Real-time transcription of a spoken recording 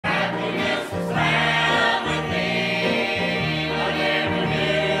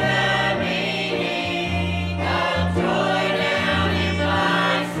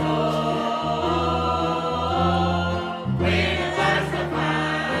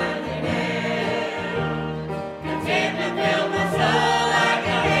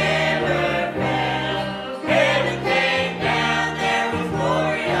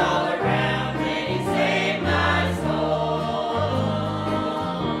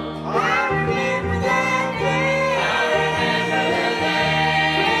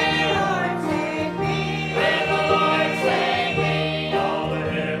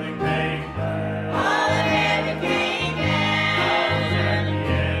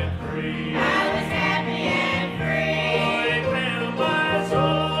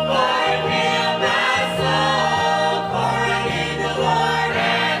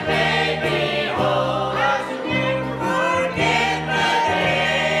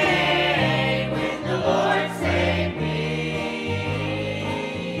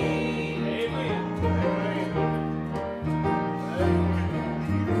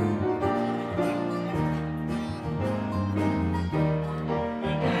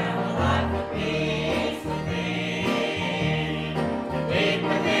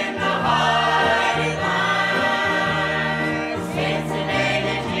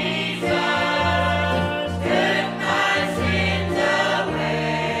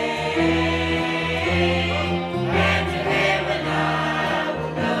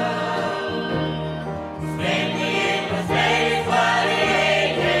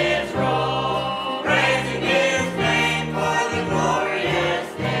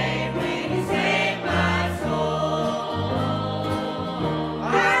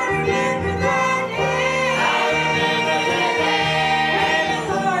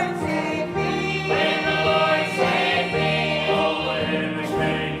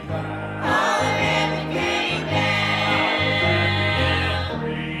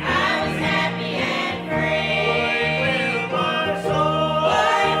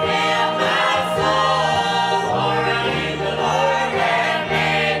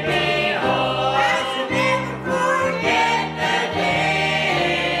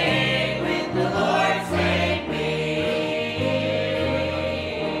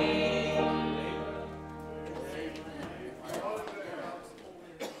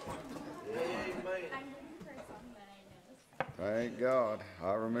Thank God.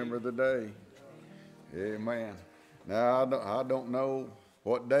 I remember the day. Amen. Now, I don't know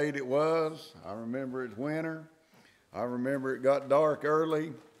what date it was. I remember it's winter. I remember it got dark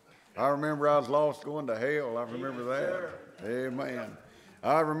early. I remember I was lost going to hell. I remember that. Amen.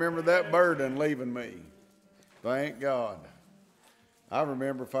 I remember that burden leaving me. Thank God. I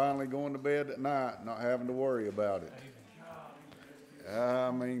remember finally going to bed at night, not having to worry about it.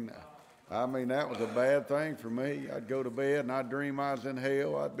 I mean, that was a bad thing for me. I'd go to bed and I'd dream I was in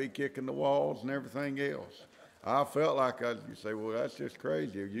hell. I'd be kicking the walls and everything else. I felt like you say, well, that's just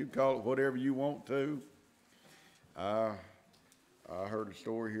crazy. You call it whatever you want to. I heard a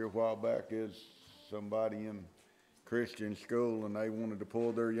story here a while back. Is somebody in Christian school and they wanted to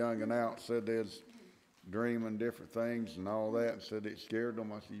pull their young'un out. Said they was dreaming different things and all that, and said it scared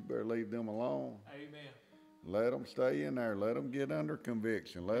them. I said, you better leave them alone. Amen. Let them stay in there. Let them get under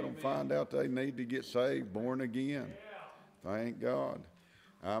conviction. Let them find out they need to get saved, born again. Thank God.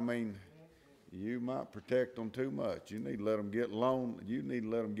 I mean, you might protect them too much. You need to let them get alone. You need to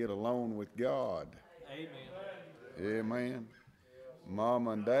let them get alone with God. Amen. Amen.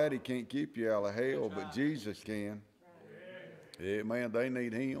 Mama and Daddy can't keep you out of hell, but Jesus can. Amen. They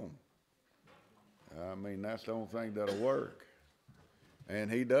need Him. I mean, that's the only thing that'll work.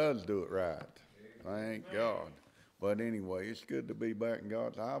 And He does do it right. Thank God. But anyway, it's good to be back in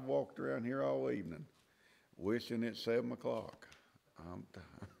God's. I've walked around here all evening wishing it's 7 o'clock.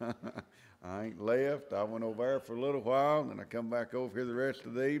 I ain't left. I went over there for a little while, and then I come back over here the rest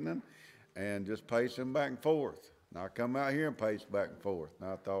of the evening and just pacing back and forth. And I come out here and pace back and forth. And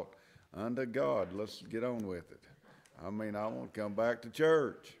I thought, unto God, let's get on with it. I mean, I want to come back to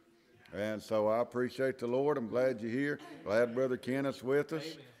church. And so I appreciate the Lord. I'm glad you're here. Glad Brother Kenneth's with us.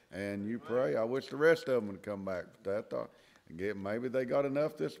 Amen. And you pray. I wish the rest of them would come back. But I thought, maybe they got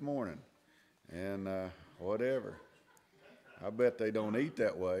enough this morning. And whatever. I bet they don't eat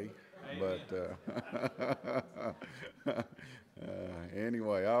that way. But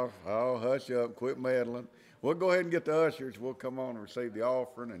anyway, I'll hush up, quit meddling. We'll go ahead and get the ushers. We'll come on and receive the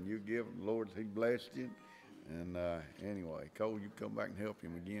offering, and you give the Lord, He blessed you. And anyway, Cole, you come back and help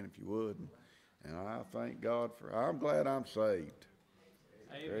him again if you would. And I thank God I'm glad I'm saved.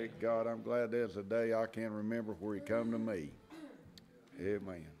 Thank God, I'm glad there's a day I can remember where He come to me.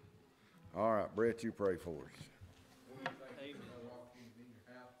 Amen. All right, Brett, you pray for us. Amen.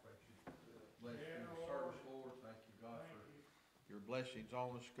 Bless your service, Lord. Thank you, God, for your blessings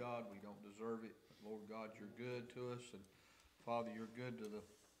on us, God. We don't deserve it, but Lord God, you're good to us, and Father, you're good to the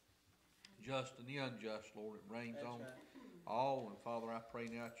just and the unjust, Lord. It rains on all, and Father, I pray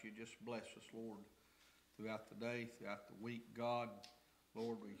now that you just bless us, Lord, throughout the day, throughout the week, God.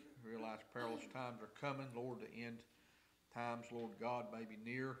 Lord, we realize perilous times are coming, Lord, the end times, Lord God, may be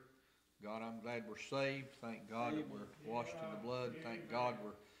near. God, I'm glad we're saved. Thank God that we're washed in the blood. Thank God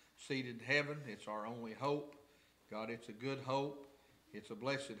we're seated in heaven. It's our only hope. God, it's a good hope. It's a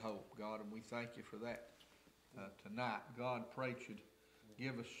blessed hope, God, and we thank you for that tonight. God, pray you'd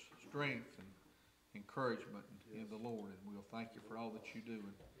give us strength and encouragement in the Lord, and we'll thank you for all that you do.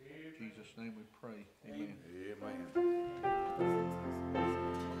 In Jesus' name we pray. Amen. Amen.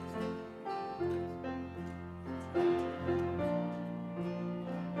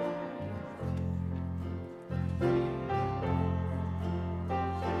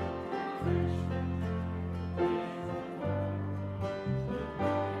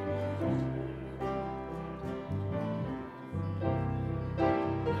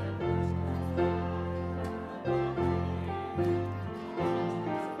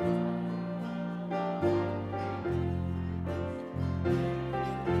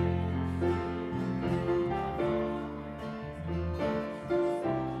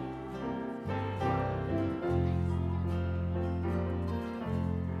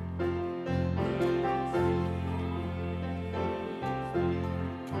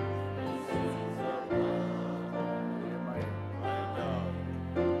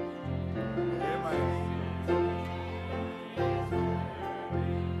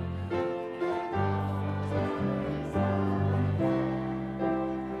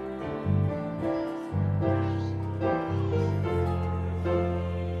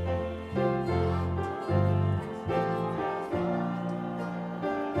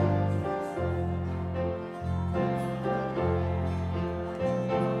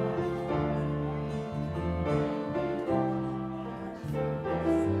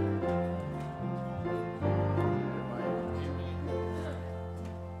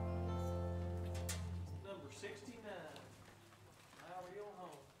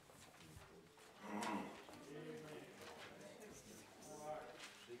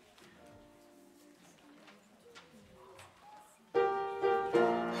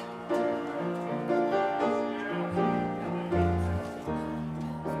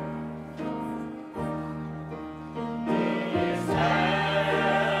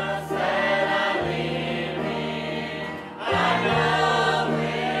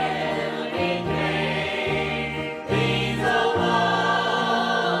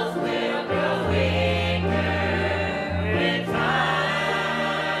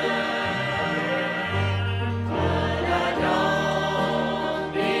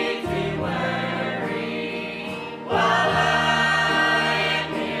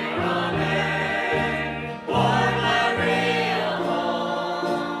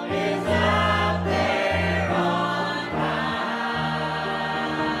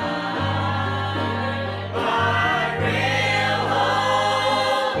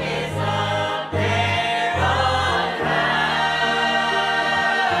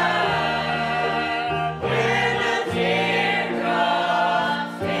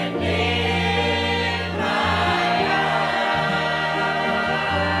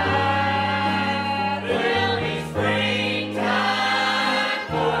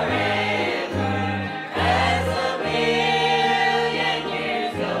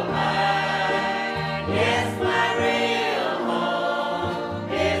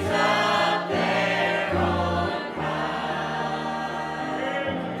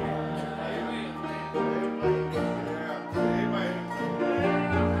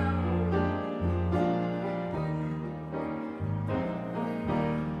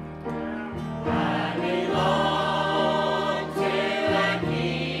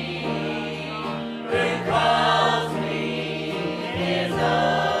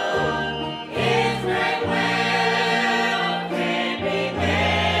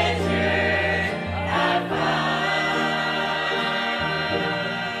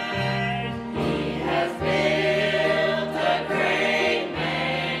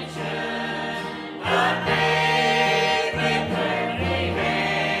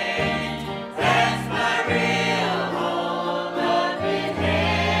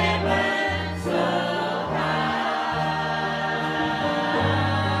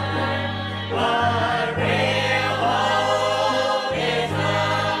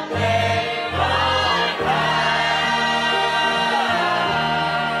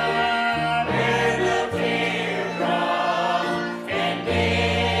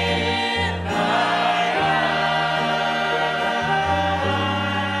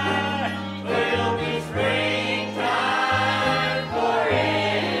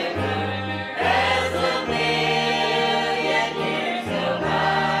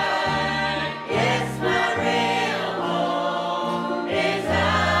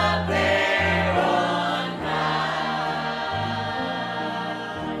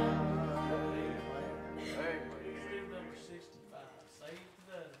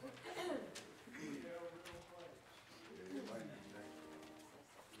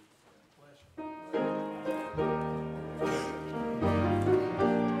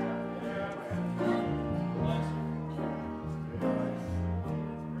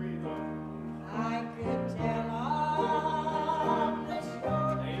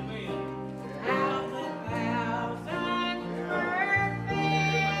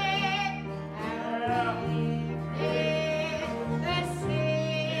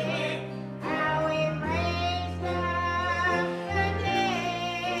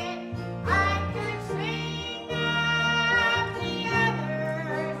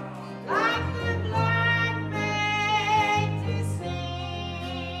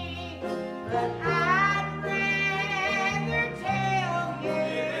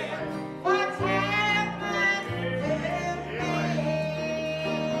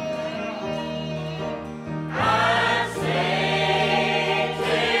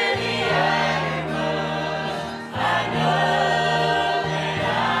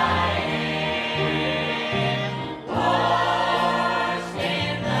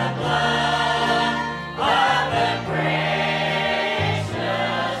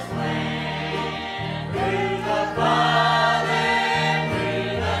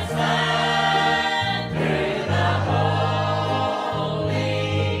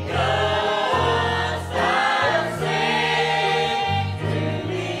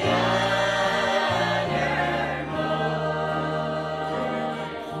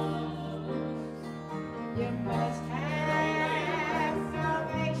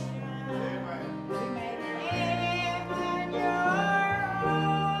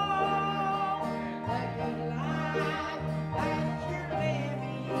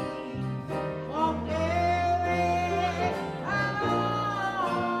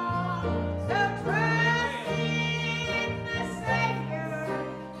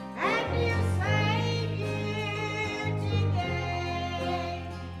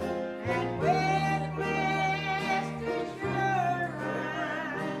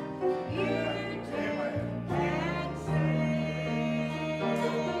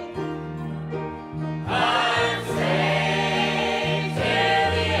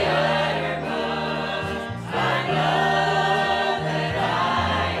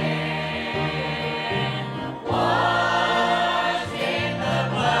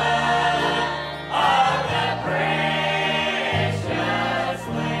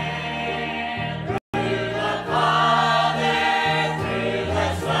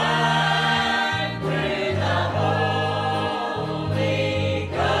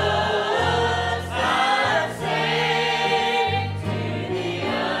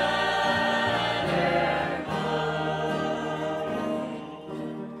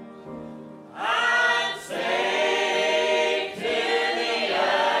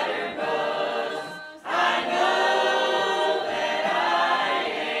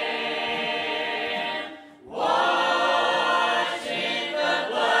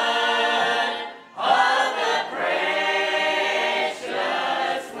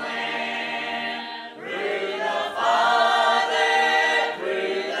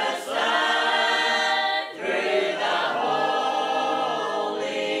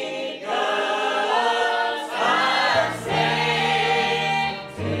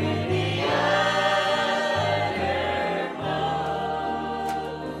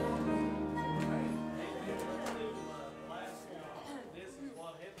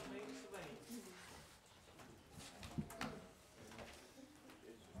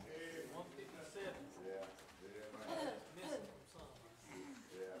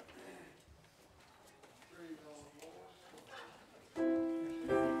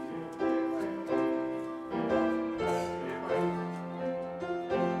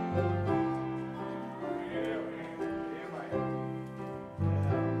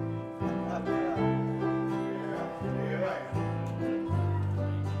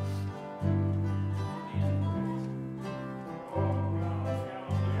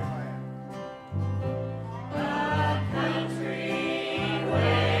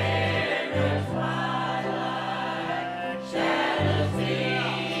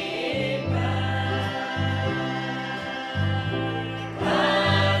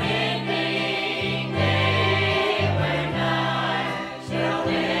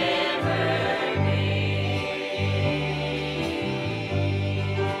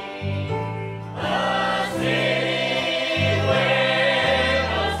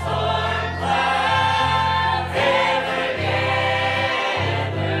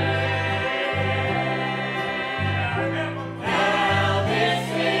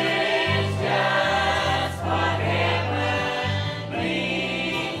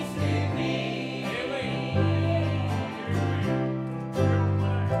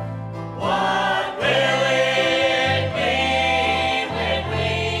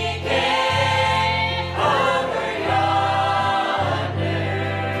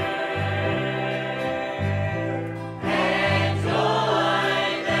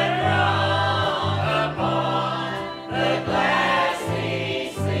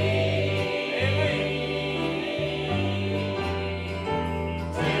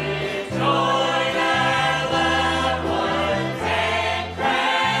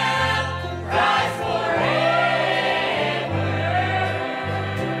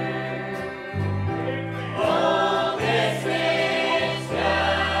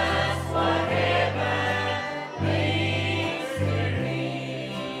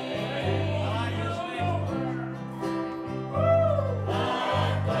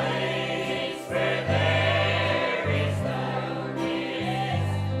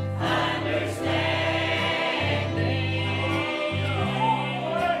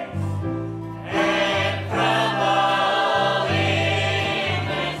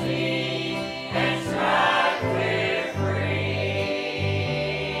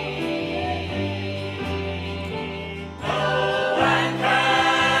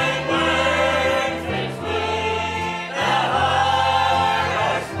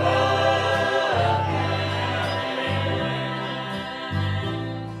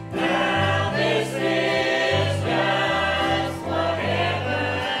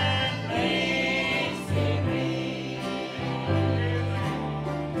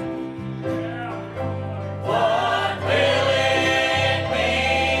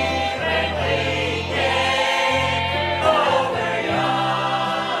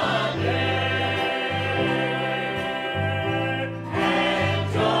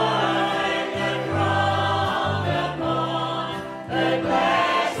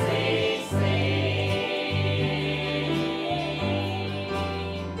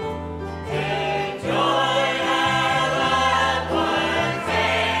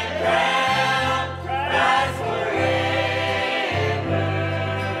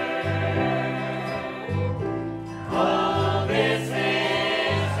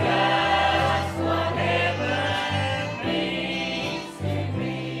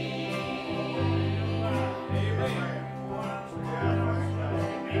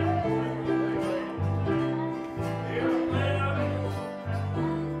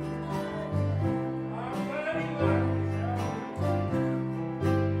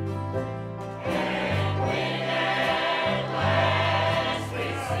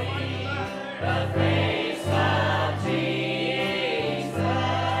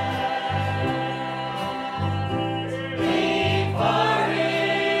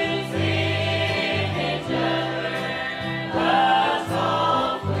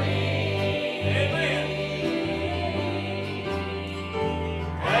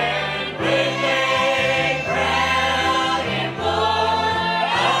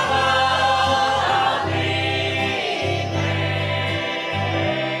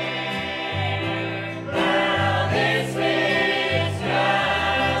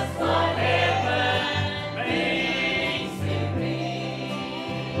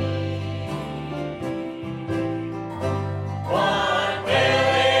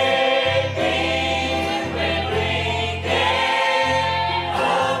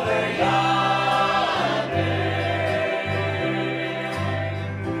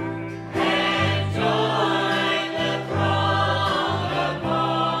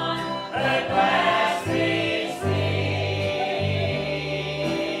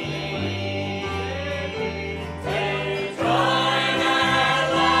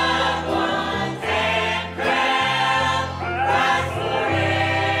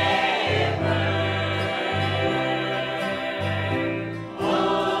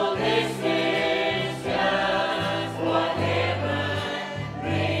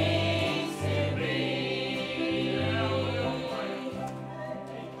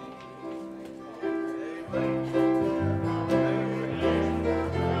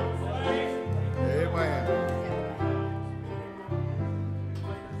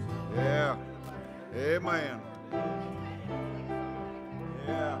 Amen.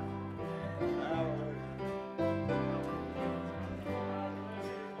 Yeah. Hallelujah.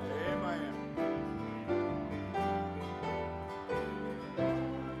 Amen.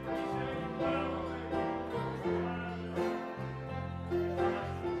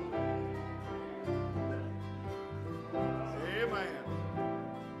 Amen.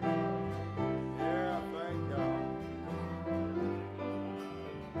 Yeah, thank God.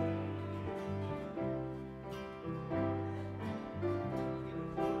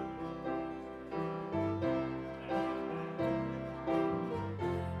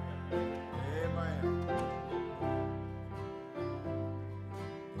 Amen.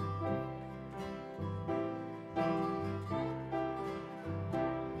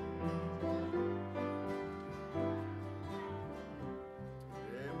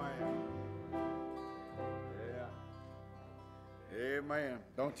 Amen. Yeah. Amen.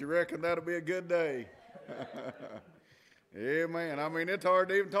 Don't you reckon that'll be a good day? Amen. I mean, it's hard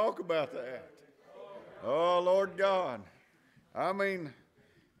to even talk about that. Oh, Lord God. I mean,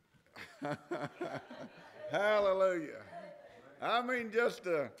 hallelujah. I mean, just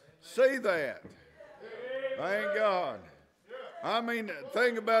to see that. Thank God. I mean, the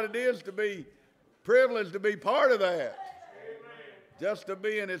thing about it is to be privileged to be part of that. Just to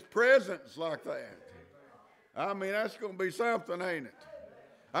be in His presence like that. I mean, that's going to be something, ain't it?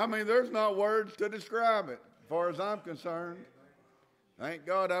 I mean, there's not words to describe it, as far as I'm concerned. Thank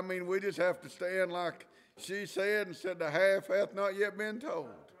God. I mean, we just have to stand like she said and said, the half hath not yet been told.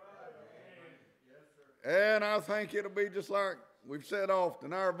 And I think it'll be just like we've said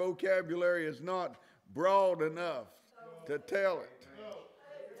often, our vocabulary is not broad enough to tell it.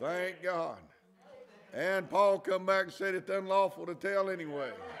 Thank God. And Paul come back and said it's unlawful to tell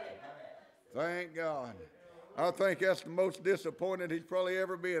anyway. Thank God. I think that's the most disappointed he's probably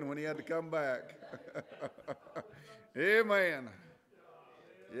ever been when he had to come back. Amen.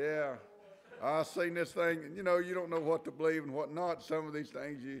 Yeah. I've seen this thing, and you know, you don't know what to believe and what not. Some of these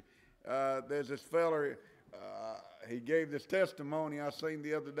things, there's this fella, he gave this testimony I seen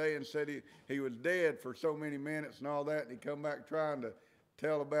the other day and said he was dead for so many minutes and all that, and he come back trying to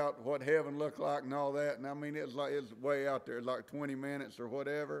tell about what heaven looked like and all that. And I mean, it's way out there, it's like 20 minutes or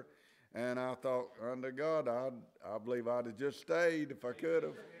whatever. And I thought, under God, I believe I'd have just stayed if I could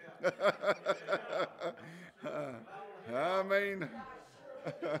have. I mean,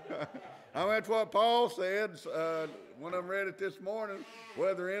 that's what Paul said when I read it this morning,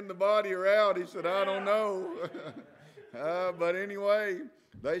 whether in the body or out. He said, I don't know. But anyway,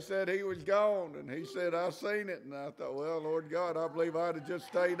 they said he was gone, and he said, I seen it. And I thought, well, Lord God, I believe I'd have just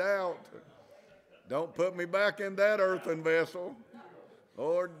stayed out. Don't put me back in that earthen vessel.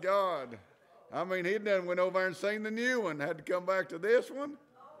 Lord God. I mean, he done went over and seen the new one, had to come back to this one.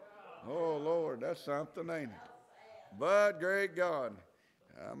 Oh, Lord, that's something, ain't it? But great God.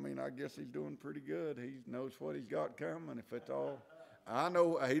 I mean, I guess he's doing pretty good. He knows what he's got coming. If it's all, I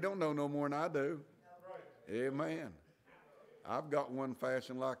know, he don't know no more than I do. Amen. I've got one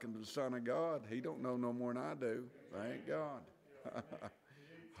fashioned like unto the Son of God. He don't know no more than I do. Thank God.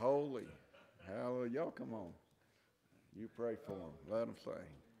 Holy. Hallelujah. Y'all come on. You pray for them. Let them sing.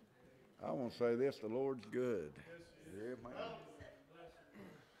 I want to say this, the Lord's good. Amen.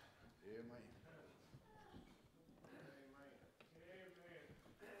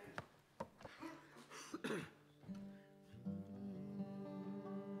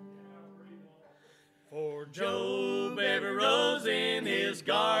 For Job, every rose in his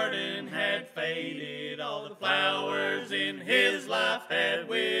garden had faded, all the flowers in his life had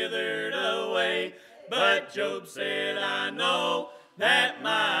withered away. But Job said, I know that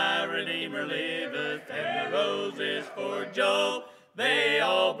my Redeemer liveth, and the roses for Job, they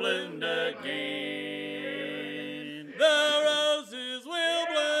all bloomed again. The roses will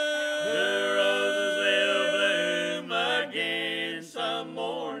bloom. The roses will bloom again. Some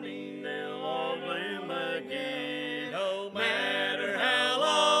morning they'll all bloom again. No matter how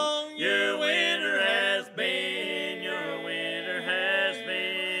long your winter has been, your winter has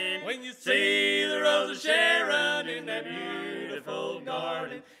been. When you see the rose of Sharon in that beautiful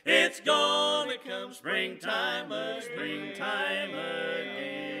garden, it's gonna come springtime again.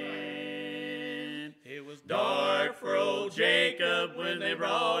 It was dark for old Jacob when they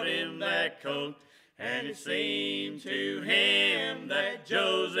brought him that coat, and it seemed to him that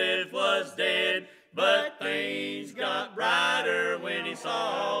Joseph was dead. But things got brighter when he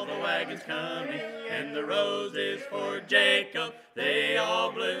saw the wagons coming, and the roses for Jacob, they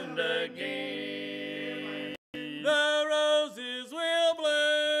all bloomed again. The roses will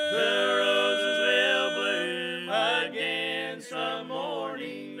bloom. The roses will bloom again. Some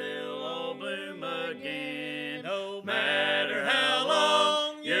morning they'll all bloom again.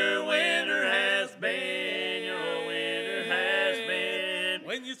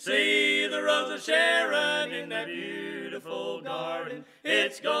 the rose of Sharon in that beautiful garden.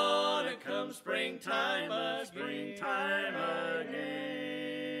 It's gonna come springtime again.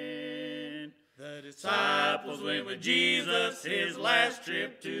 The disciples went with Jesus his last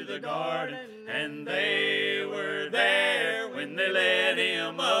trip to the garden, and they were there when they led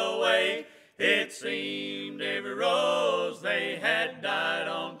him away. It seemed every rose they had died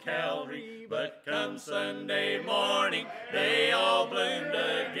on Calvary, but come Sunday morning they all bloomed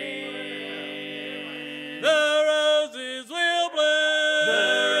again. The roses will bloom,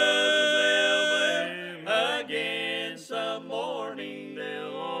 the roses will bloom again. Some morning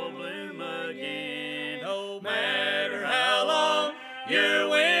they'll all bloom again. No matter how long your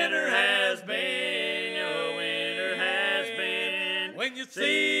winter has been, your winter has been. When you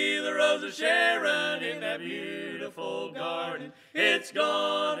see the rose of Sharon in that beautiful garden, it's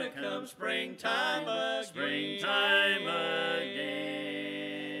gonna come springtime again.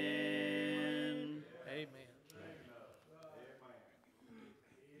 Amen.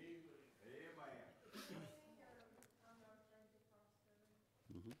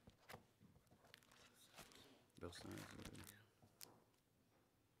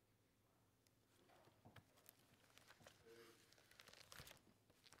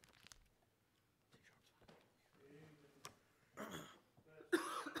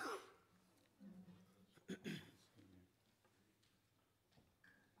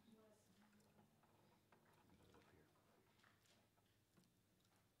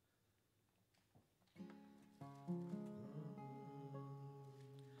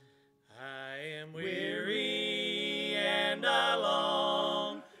 I am weary and I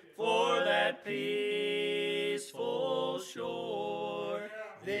long for that peaceful shore.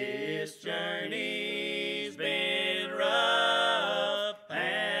 This journey's been rough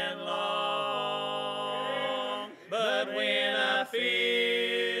and long, but when I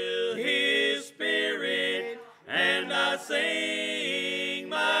feel His Spirit and I sing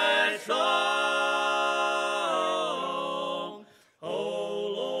my song,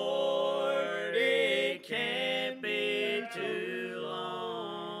 oh Lord, it can't be too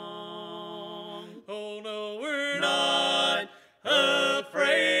long. Oh no, we're not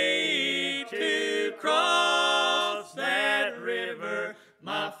afraid to cross that river.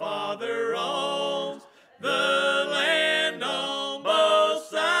 My Father owns the land on both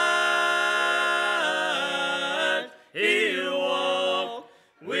sides. He'll walk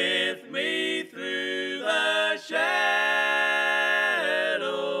with me through the shadows.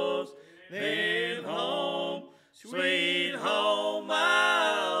 Then home, sweet home,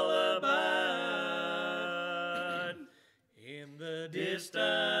 I'll abide. In the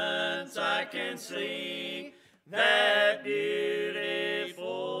distance I can see that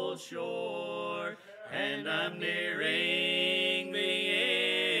beautiful shore, and I'm nearing the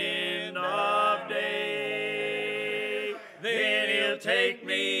end of day. Then He'll take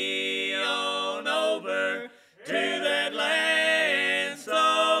me on over to that land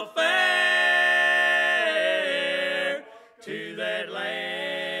so fair, to that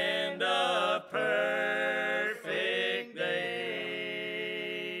land of perfect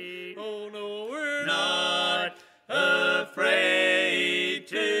day. Oh no, we're not afraid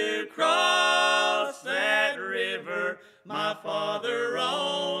to cross that river. My Father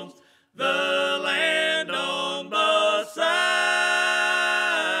owns the land on both sides.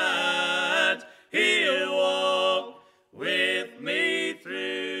 He'll walk with me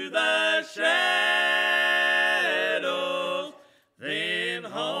through the shadows. Then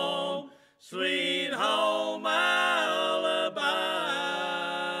home, sweet home, I'll abide.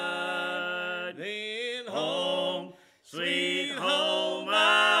 Then home, sweet home,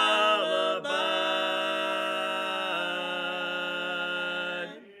 I'll abide.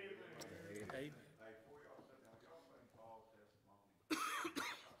 Amen.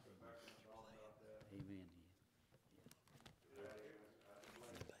 Amen.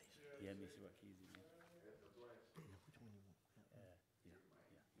 Yeah, let me see what keys he has.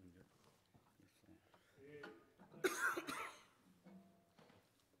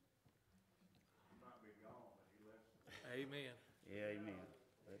 Amen. Yeah, amen.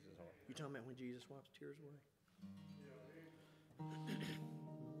 This is hard. You talking about when Jesus wipes tears away?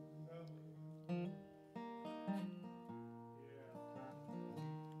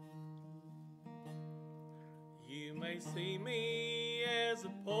 You may see me as a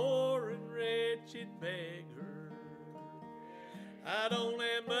poor and wretched beggar. I don't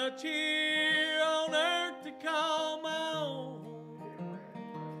have much here on earth to call my own,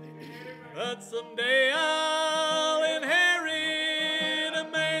 but someday I'll inherit a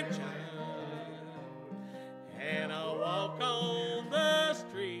mansion, and I'll walk on the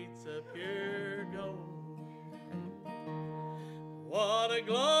streets of pure What a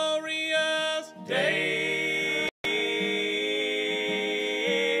glorious day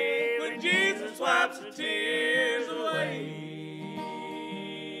when Jesus wipes the tears away,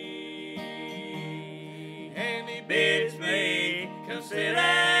 and He bids me come sit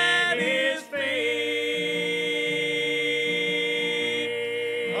at His feet.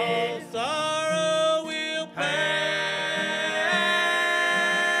 All sorrow will pass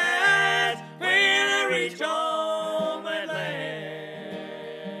when I reach home at last,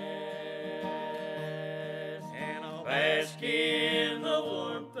 and I'll bask in the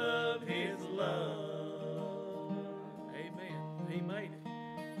warmth of His love. Amen. He made it.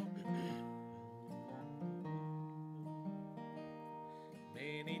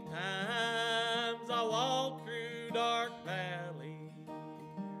 Many times I walk through dark valleys,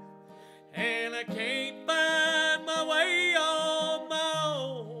 and I can't find my way on my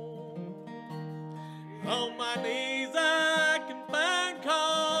own. On my knees I can find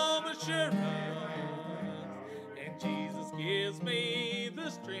calm assurance, and Jesus gives me the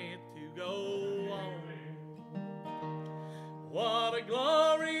strength to go on. What a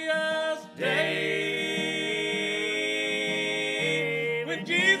glorious day when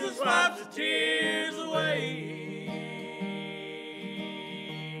Jesus wipes the tears away,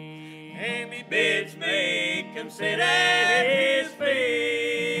 and He bids me come sit at His feet.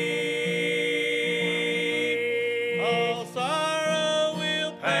 All sorrow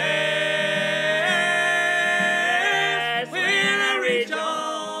will pass when I reach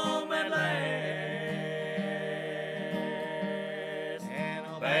home at last, and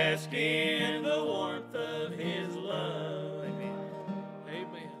I'll bask in the warmth of His love. Amen.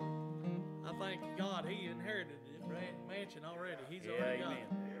 Amen. I thank God He inherited the mansion already. He's already got it.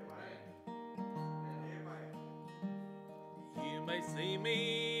 You may see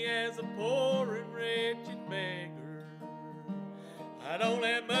me as a poor and wretched beggar. I don't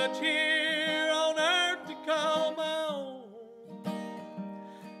have much here on earth to call my own,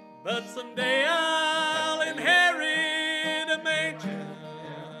 but someday I'll inherit a mansion,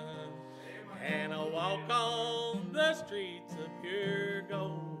 and I'll walk on the streets of pure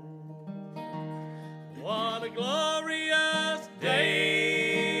gold. What a glorious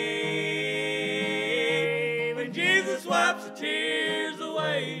day when Jesus wipes the tears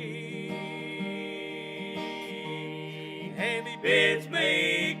away, and He bids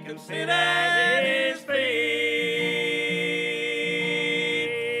me come sit at His feet.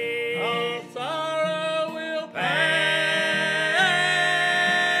 All sorrow will pass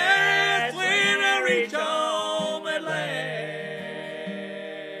when I reach home at last,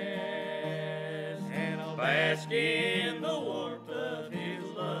 and I'll bask in the warmth of His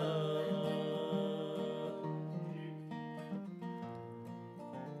love.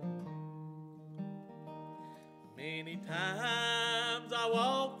 Many times I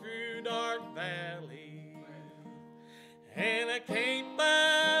walk through dark valleys, and I can't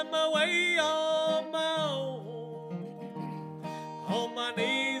find my way on my own. On my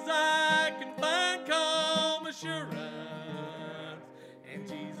knees I can find calm assurance, and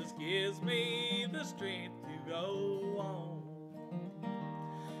Jesus gives me the strength to go on.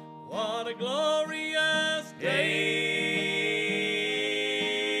 What a glorious day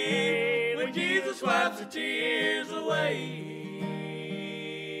when Jesus wipes the tears away,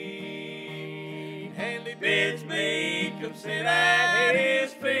 and He bids me come sit at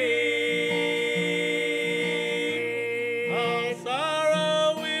His feet. All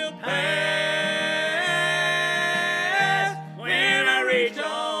sorrow will pass when I reach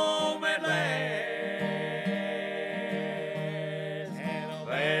home at last, and I'll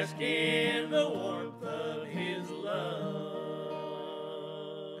bask in the warmth of His love.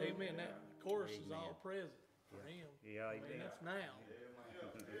 Amen. That chorus is all present for Him. Yeah, I mean, amen. that's now.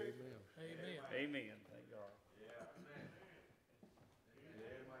 Amen. Amen. Thank God.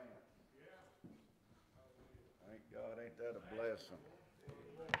 Thank God, ain't that a blessing?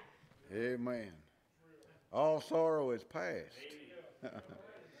 Amen. All sorrow is past.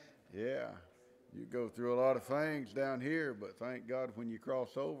 Yeah, you go through a lot of things down here, but thank God when you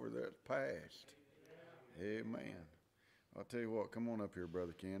cross over, that's past. Amen. I'll tell you what, come on up here,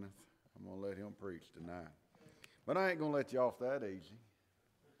 Brother Kenneth. I'm going to let him preach tonight. But I ain't going to let you off that easy.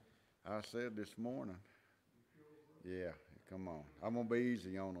 I said this morning, yeah, come on. I'm going to be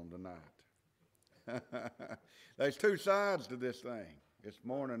easy on them tonight. There's two sides to this thing. This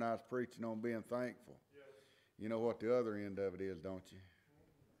morning I was preaching on being thankful. You know what the other end of it is, don't you?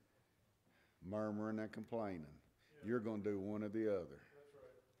 Murmuring and complaining. You're going to do one or the other.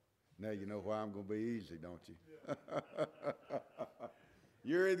 Now you know why I'm going to be easy, don't you?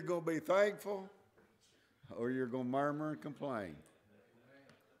 You're either going to be thankful or you're going to murmur and complain.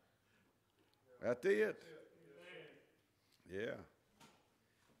 That's it. Yeah.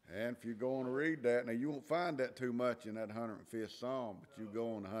 And if you go on to read that, now you won't find that too much in that 105th Psalm, but you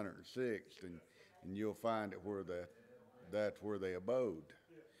go on the 106th and you'll find it where that's where they abode.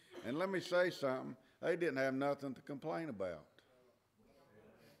 And let me say something, they didn't have nothing to complain about.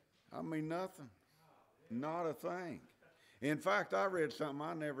 I mean, nothing. Not a thing. In fact, I read something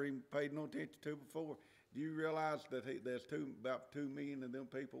I never even paid no attention to before. Do you realize that there's about 2 million of them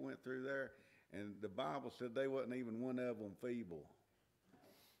people went through there, and the Bible said they wasn't even one of them feeble.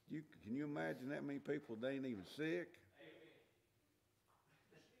 Can you imagine that many people they ain't even sick?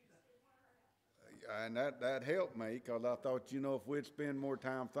 And that helped me, because I thought, if we'd spend more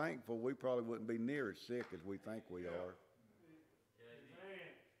time thankful, we probably wouldn't be near as sick as we think we are.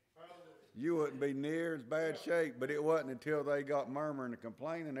 You wouldn't be near as bad shape, but it wasn't until they got murmuring and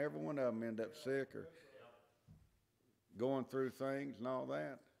complaining, every one of them ended up sick or going through things and all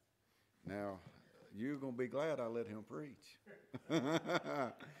that. Now, you're going to be glad I let him preach.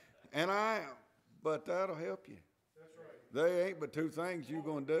 And I am, but that'll help you. That's right. There ain't but 2 things you're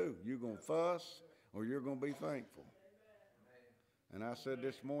going to do. You're going to fuss or you're going to be thankful. And I said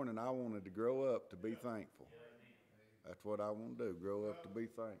this morning I wanted to grow up to be thankful. That's what I want to do, grow up to be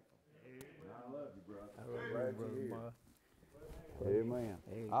thankful. And I love you, brother. I love you, brother. Amen.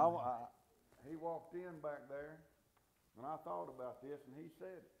 Amen. He walked in back there, and I thought about this, and he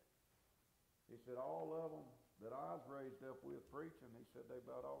said it. He said, all of them that I was raised up with preaching, he said, they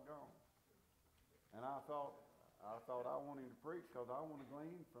about all gone. And I thought I want him to preach because I want to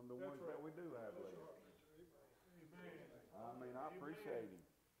glean from the ones that we do have left. I mean, I appreciate him.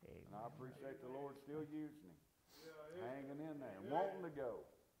 Amen. And I appreciate the Lord still using him. Hanging in there, wanting to go.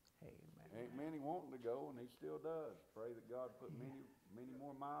 Amen. Ain't many wanting to go, and he still does. Pray that God put many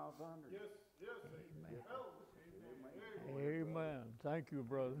more miles under you. Amen. Thank you,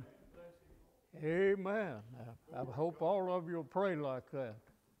 brother. Amen. I hope all of you will pray like that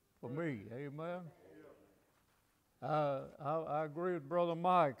for me. Amen. I agree with Brother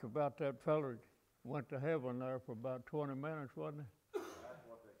Mike about that feller went to heaven there for about 20 minutes, wasn't he? That's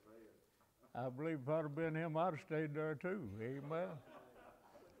what they said. I believe if I'd have been him, I'd have stayed there too. Amen.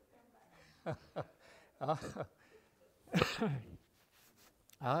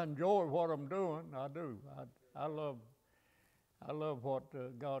 I enjoy what I'm doing. I do. I love what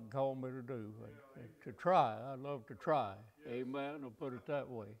God called me to do. To try. I love to try. Amen. I'll put it that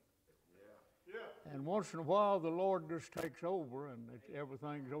way. And once in a while, the Lord just takes over, and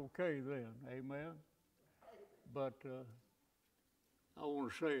everything's okay then. Amen. But I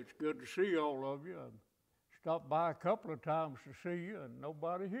want to say it's good to see all of you. I stopped by a couple of times to see you, and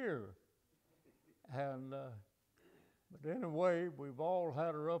nobody here. And but anyway, we've all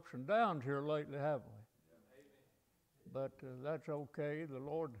had our ups and downs here lately, haven't we? But that's okay. The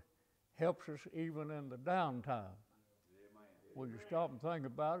Lord helps us even in the downtime. When you stop and think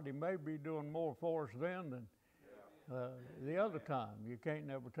about it, He may be doing more for us then than the other time. You can't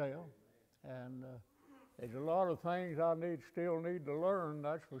never tell. And there's a lot of things I still need to learn,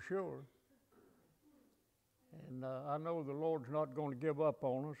 that's for sure. And I know the Lord's not going to give up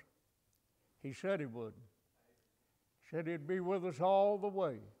on us. He said He would. He said He'd be with us all the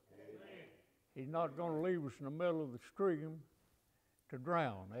way. Amen. He's not going to leave us in the middle of the stream to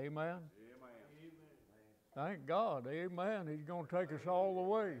drown. Amen? Thank God, amen. He's going to take us all the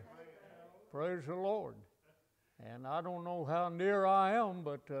way. Praise the Lord. And I don't know how near I am,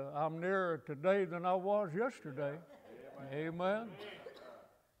 but I'm nearer today than I was yesterday. Amen.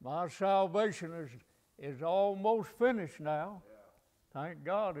 My salvation is almost finished now. Thank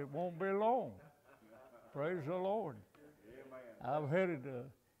God it won't be long. Praise the Lord. I've headed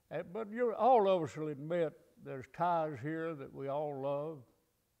but all of us will admit there's ties here that we all love.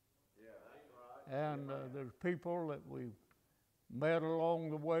 And there's people that we've met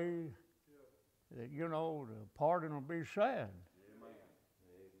along the way that, the parting will be sad.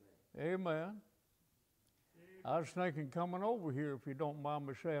 Amen. I was thinking coming over here, if you don't mind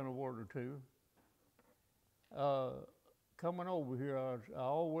me saying a word or two. Coming over here, I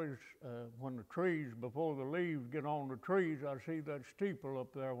always, when the trees, before the leaves get on the trees, I see that steeple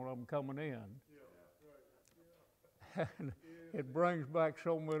up there when I'm coming in. And it brings back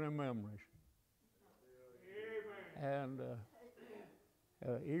so many memories. And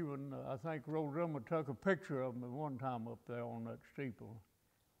even I think Rosemma took a picture of me one time up there on that steeple.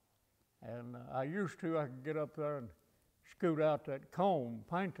 And I could get up there and scoot out that comb,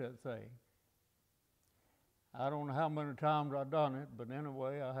 paint that thing. I don't know how many times I've done it, but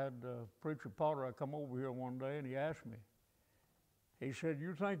anyway, I had Preacher Potter, I come over here one day and he asked me. He said,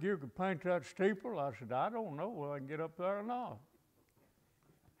 "You think you could paint that steeple?" I said, "I don't know whether I can get up there or not."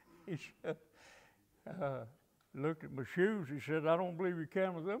 looked at my shoes. He said, I don't believe you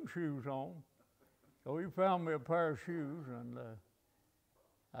can with them shoes on. So he found me a pair of shoes, and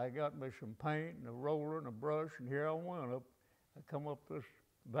I got me some paint and a roller and a brush, and here I went up. I come up this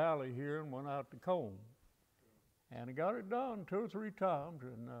valley here and went out to comb. And I got it done 2 or 3 times,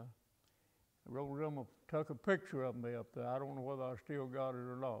 and Rose took a picture of me up there. I don't know whether I still got it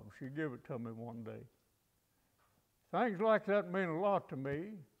or not. She gave it to me one day. Things like that mean a lot to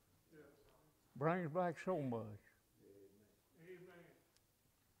me. Brings back so much.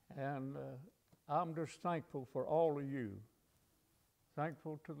 Amen. And I'm just thankful for all of you.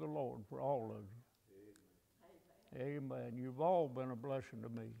 Thankful to the Lord for all of you. Amen. You've all been a blessing to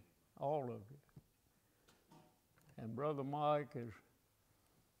me, all of you. And Brother Mike is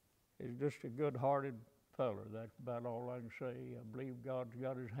just a good-hearted feller. That's about all I can say. I believe God's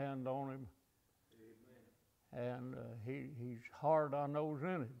got his hand on him. Amen. And he's hard, I know, is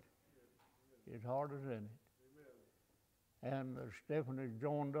in it. His heart is in it. Amen. And Stephanie's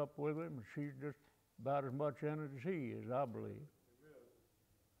joined up with him, and she's just about as much in it as he is, I believe. Amen.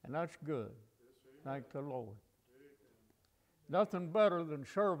 And that's good. Yes, thank the Lord. Amen. Nothing better than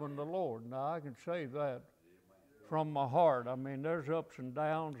serving the Lord. Now, I can say that from my heart. I mean, there's ups and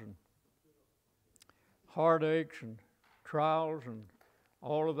downs and heartaches and trials and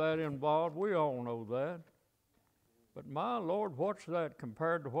all of that involved. We all know that. But my Lord, what's that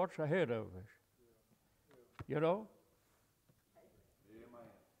compared to what's ahead of us? You know?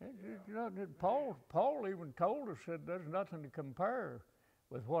 Paul even told us that there's nothing to compare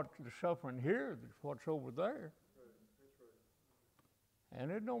with what the suffering here, that's what's over there.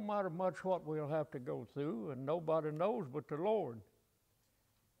 And it don't matter much what we'll have to go through, and nobody knows but the Lord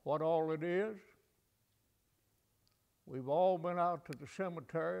what all it is. We've all been out to the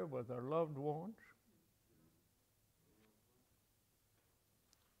cemetery with our loved ones.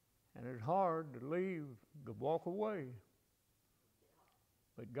 And it's hard to leave, to walk away.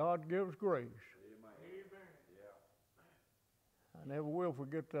 But God gives grace. Amen. I never will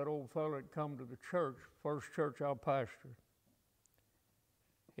forget that old fellow that come to the church, first church I pastored.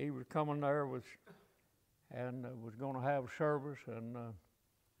 He was coming there was going to have service, and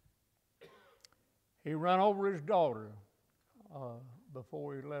he ran over his daughter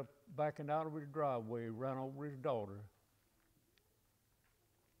before he left, backing out of his driveway. He ran over his daughter.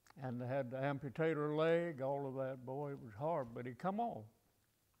 And they had to amputate her leg, all of that. Boy, it was hard, but he come on.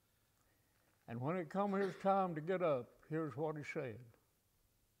 And when it come his time to get up, here's what he said.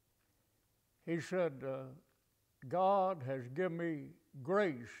 He said, God has given me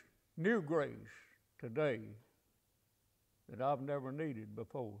grace, new grace today that I've never needed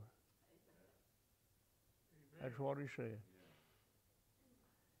before. That's what he said.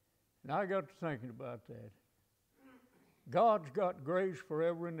 And I got to thinking about that. God's got grace for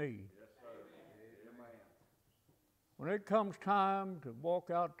every need. Yes, sir. Amen. When it comes time to walk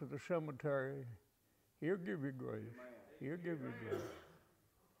out to the cemetery, He'll give you grace. Amen. He'll give you grace.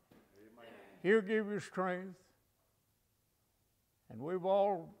 Amen. He'll give you strength. And we've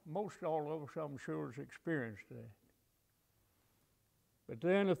most all of us, I'm sure, has experienced that. But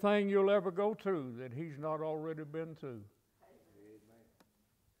then the thing you'll ever go through that He's not already been through. Amen.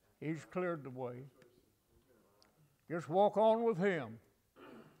 He's cleared the way. Just walk on with Him.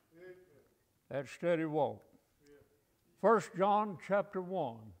 That steady walk. 1 John chapter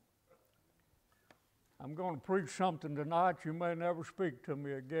 1. I'm going to preach something tonight. You may never speak to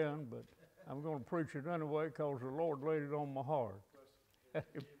me again, but I'm going to preach it anyway because the Lord laid it on my heart.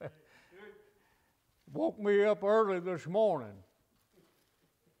 Woke me up early this morning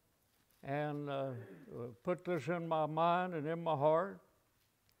and put this in my mind and in my heart.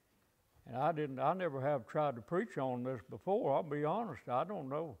 And I never have tried to preach on this before. I'll be honest, I don't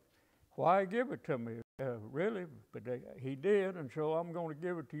know why He gave it to me, really, but He did, and so I'm going to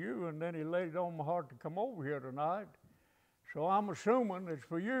give it to you, and then He laid it on my heart to come over here tonight. So I'm assuming it's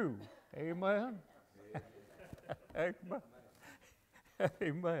for you. Amen? Amen.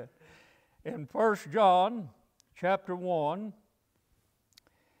 Amen. In 1 John chapter 1,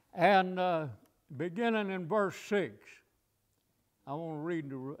 and beginning in verse 6, I want to read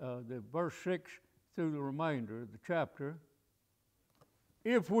the verse 6 through the remainder of the chapter.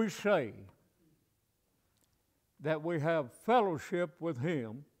 If we say that we have fellowship with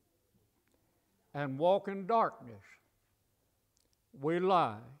Him and walk in darkness, we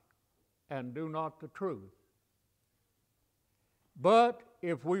lie and do not the truth. But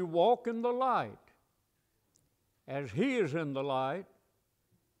if we walk in the light, as He is in the light,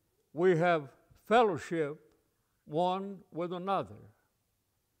 we have fellowship one with another.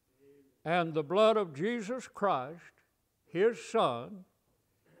 And the blood of Jesus Christ, His Son,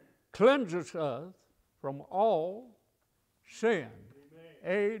 cleanses us from all sin.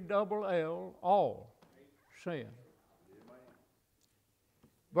 A-double-L, all sin.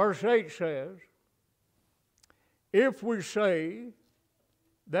 Verse 8 says, if we say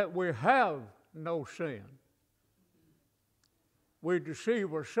that we have no sin, we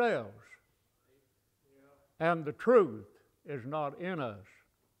deceive ourselves, and the truth is not in us.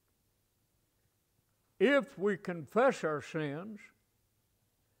 If we confess our sins,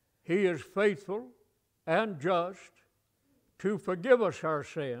 He is faithful and just to forgive us our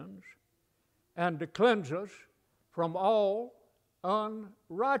sins and to cleanse us from all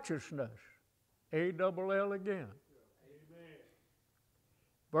unrighteousness. A-double-L again. Amen.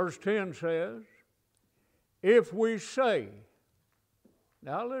 Verse 10 says, if we say,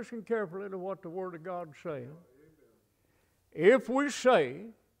 now listen carefully to what the Word of God is saying. If we say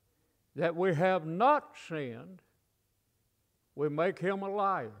that we have not sinned, we make Him a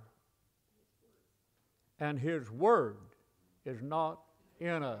liar, and His Word is not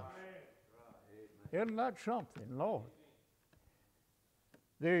in us. Isn't that something, Lord?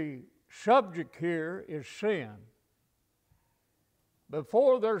 The subject here is sin.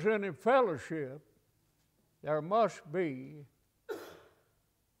 Before there's any fellowship, there must be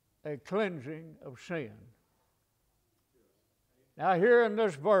a cleansing of sin. Now here in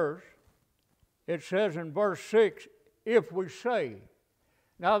this verse, it says in verse 6, if we say.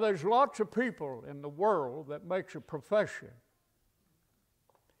 Now there's lots of people in the world that makes a profession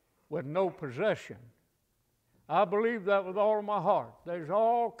with no possession. I believe that with all of my heart. There's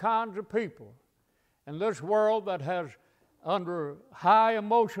all kinds of people in this world that has, under high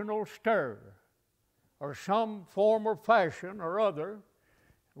emotional stir or some form or fashion or other,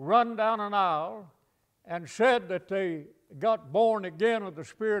 run down an aisle and said that they got born again of the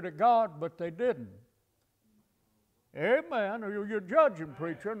Spirit of God, but they didn't. Amen. You're judging,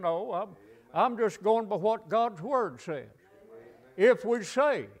 preacher. No, I'm just going by what God's Word says. If we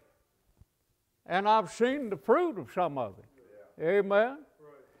say, and I've seen the fruit of some of it. Amen.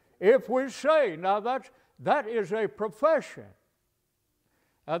 If we say, now that is a profession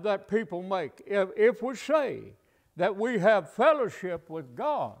that people make. If we say that we have fellowship with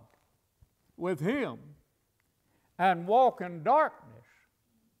God, with Him, and walk in darkness,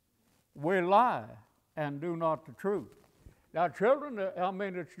 we lie and do not the truth. Now, children, I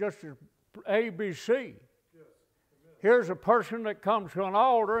mean, it's just ABC. Here's a person that comes to an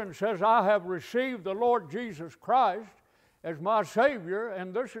altar and says, I have received the Lord Jesus Christ as my Savior,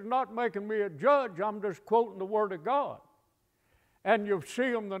 and this is not making me a judge, I'm just quoting the Word of God. And you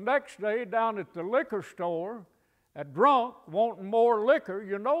see them the next day down at the liquor store, drunk, wanting more liquor.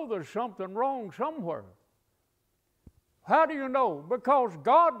 You know there's something wrong somewhere. How do you know? Because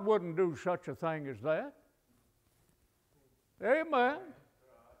God wouldn't do such a thing as that. Amen.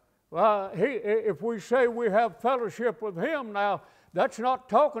 Well, if we say we have fellowship with Him, now, that's not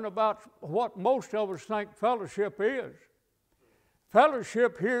talking about what most of us think fellowship is.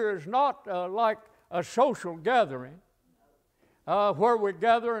 Fellowship here is not like a social gathering where we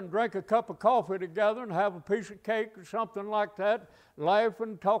gather and drink a cup of coffee together and have a piece of cake or something like that, laugh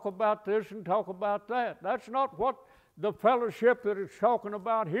and talk about this and talk about that. That's not what the fellowship that it's talking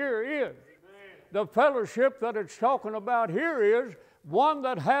about here is. The fellowship that it's talking about here is one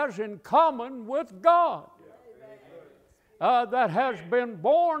that has in common with God, that has been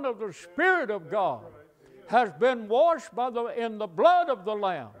born of the Spirit of God, has been washed in the blood of the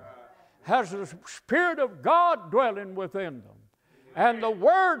Lamb, has the Spirit of God dwelling within them, and the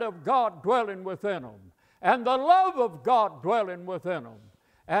Word of God dwelling within them, and the love of God dwelling within them,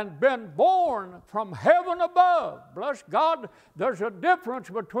 and been born from heaven above. Bless God, there's a difference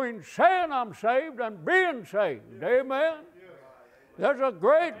between saying I'm saved and being saved. Amen? There's a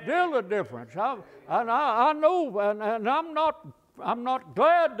great deal of difference. I know, and I'm not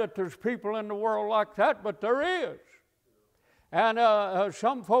glad that there's people in the world like that, but there is. And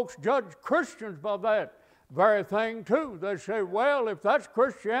some folks judge Christians by that very thing too. They say, well, if that's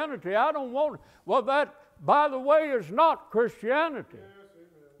Christianity, I don't want it. Well, that, by the way, is not Christianity.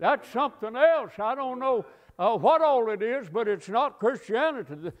 That's something else. I don't know what all it is, but it's not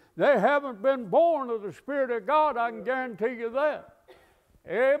Christianity. They haven't been born of the Spirit of God, I can guarantee you that.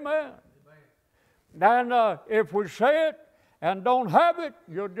 Amen. And if we say it and don't have it,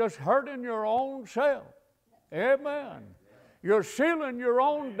 you're just hurting your own self. Amen. You're sealing your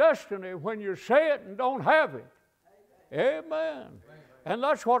own destiny when you say it and don't have it. Amen. And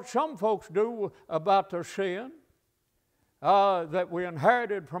that's what some folks do about their sin that we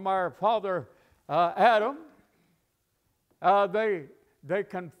inherited from our father Adam. They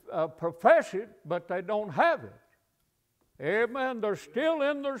can profess it, but they don't have it. Amen. They're still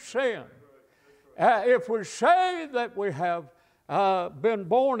in their sin. If we say that we have been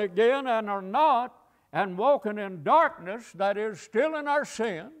born again and are not, and walking in darkness, that is, still in our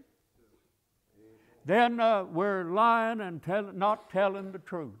sin, then we're lying and not telling the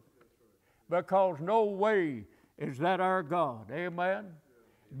truth. Because no way is that our God. Amen?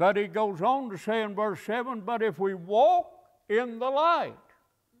 But he goes on to say in verse 7, but if we walk in the light,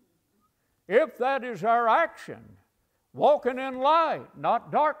 if that is our action, walking in light,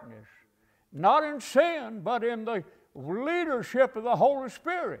 not darkness, not in sin, but in the leadership of the Holy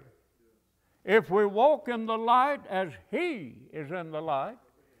Spirit. If we walk in the light as he is in the light,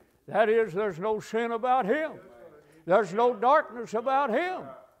 that is, there's no sin about him. There's no darkness about him.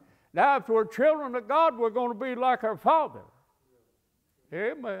 Now, if we're children of God, we're going to be like our Father.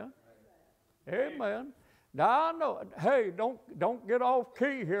 Amen. Amen. Now, I know, hey, don't get off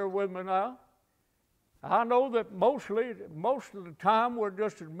key here with me now. I know that most of the time we're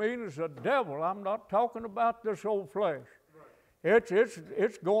just as mean as the devil. I'm not talking about this old flesh.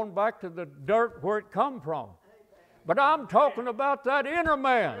 It's going back to the dirt where it come from. But I'm talking about that inner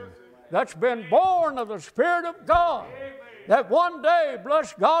man that's been born of the Spirit of God. That one day,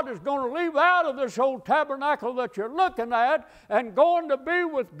 bless God, is going to leave out of this old tabernacle that you're looking at and going to be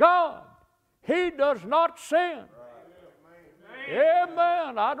with God. He does not sin.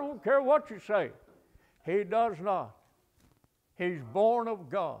 Amen. I don't care what you say. He does not. He's born of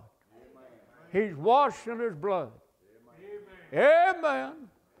God. He's washed in his blood. Amen.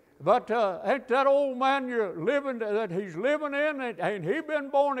 But ain't that old man you're living that he's living in, ain't he been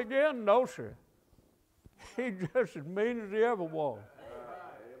born again? No, sir. He's just as mean as he ever was.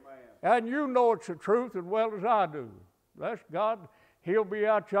 And you know it's the truth as well as I do. Bless God, he'll be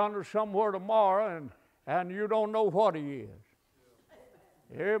out yonder somewhere tomorrow, and you don't know what he is.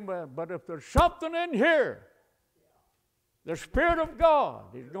 Amen. But if there's something in here, the Spirit of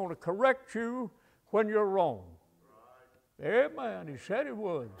God is going to correct you when you're wrong. Amen. He said he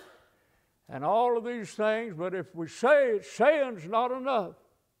would. And all of these things, but if we say it, saying's not enough.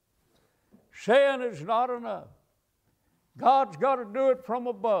 Saying is not enough. God's got to do it from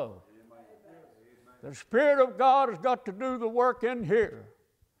above. The Spirit of God has got to do the work in here.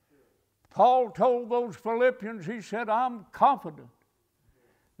 Paul told those Philippians, he said, I'm confident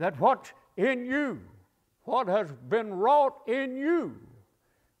that what's in you, what has been wrought in you,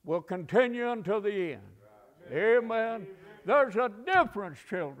 will continue until the end. Amen. There's a difference,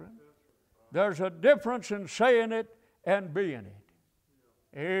 children. There's a difference in saying it and being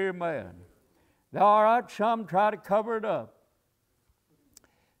it. Amen. Now, all right, some try to cover it up.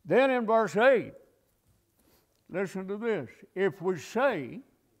 Then in verse 8, listen to this. If we say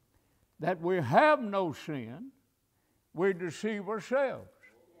that we have no sin, we deceive ourselves.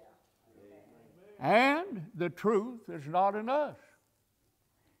 And the truth is not in us.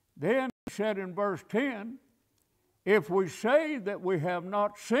 Then he said in verse 10, if we say that we have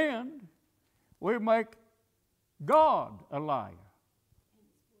not sinned, we make God a liar.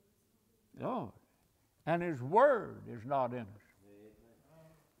 Lord. And his word is not in us.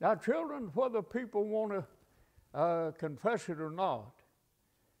 Now, children, whether people want to confess it or not,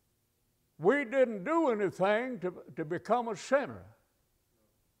 we didn't do anything to become a sinner.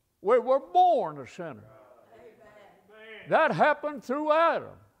 We were born a sinner. Amen. That happened through Adam.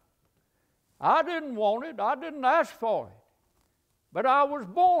 I didn't want it. I didn't ask for it. But I was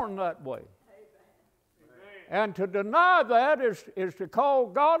born that way. Amen. And to deny that is to call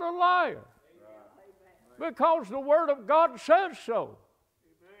God a liar. Amen. Because the Word of God says so.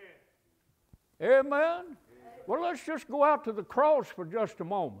 Amen. Amen. Well, let's just go out to the cross for just a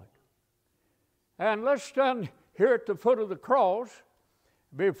moment. And let's stand here at the foot of the cross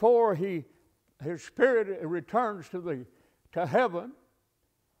before his Spirit returns to heaven,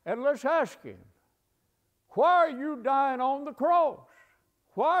 and let's ask him, why are you dying on the cross?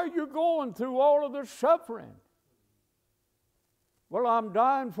 Why are you going through all of this suffering? Well, I'm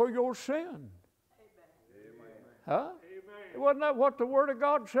dying for your sin. Amen. Huh? Amen. Wasn't that what the Word of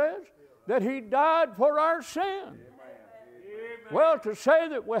God says? That he died for our sin. Amen. Well, to say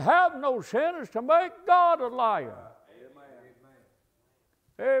that we have no sin is to make God a liar.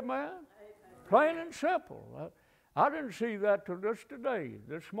 Amen. Plain and simple. I didn't see that till just today,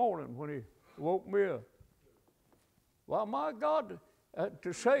 this morning when he woke me up. Well, my God,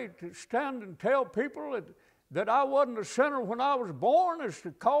 to stand and tell people that I wasn't a sinner when I was born is to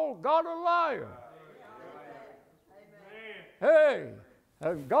call God a liar. Amen.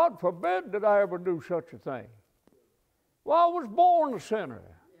 Hey, God forbid that I ever do such a thing. Well, I was born a sinner.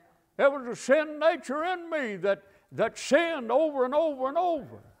 There was a sin nature in me that sinned over and over and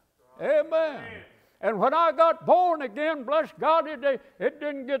over. Amen. And when I got born again, bless God, it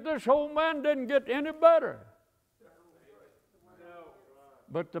didn't get, this old man didn't get any better.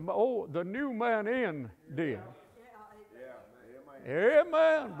 But the new man in did.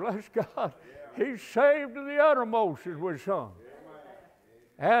 Amen. Bless God. He's saved to the uttermost, as we sung.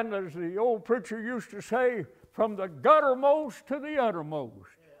 And as the old preacher used to say, from the guttermost to the uttermost.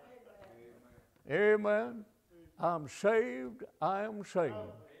 Amen. I'm saved. I am saved.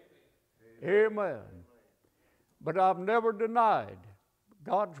 Amen. But I've never denied,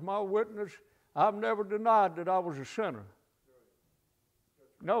 God's my witness, I've never denied that I was a sinner.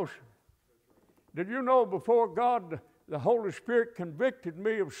 No, sir. Did you know before God, the Holy Spirit convicted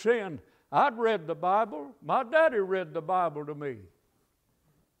me of sin, I'd read the Bible. My daddy read the Bible to me.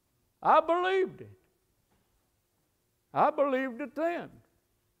 I believed it. I believed it then.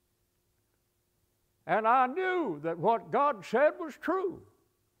 And I knew that what God said was true.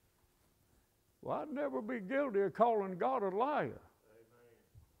 Well, I'd never be guilty of calling God a liar.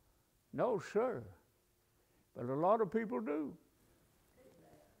 No, sir. But a lot of people do.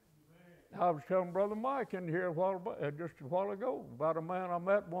 I was telling Brother Mike in here just a while ago about a man I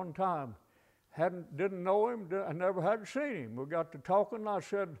met one time. Didn't know him, I never had seen him. We got to talking, and I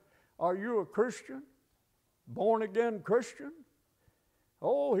said, "Are you a Christian? Born again Christian?"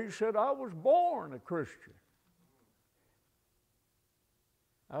 "Oh," he said, "I was born a Christian."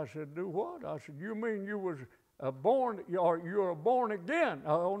 I said, "Do what?" I said, "You mean you was you're a born again?"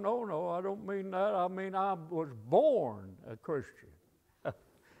 "Oh, no, I don't mean that. I mean I was born a Christian."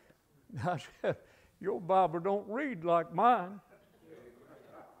 I said, "Your Bible don't read like mine.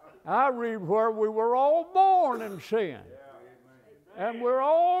 I read where we were all born in sin. And we're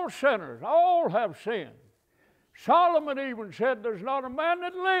all sinners. All have sinned. Solomon even said there's not a man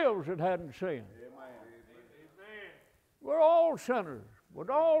that lives that hadn't sinned. We're all sinners.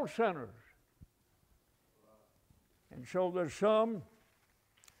 We're all sinners. And so there's some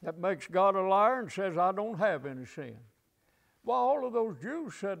that makes God a liar and says, I don't have any sin. Well, all of those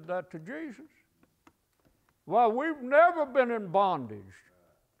Jews said that to Jesus. Well, we've never been in bondage.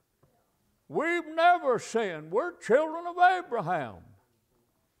 We've never sinned. We're children of Abraham.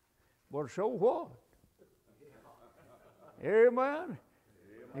 Well, so what? Amen.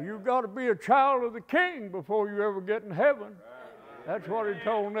 And you've got to be a child of the King before you ever get in heaven. That's what he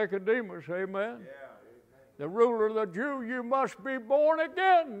told Nicodemus. Amen. The ruler of the Jew, you must be born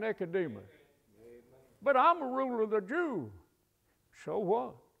again, Nicodemus. But I'm a ruler of the Jew. So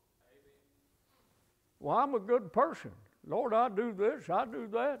what? Well, I'm a good person. Lord, I do this, I do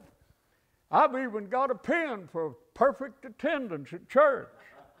that. I've even got a pen for perfect attendance at church.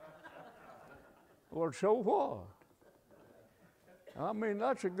 Well, so what? I mean,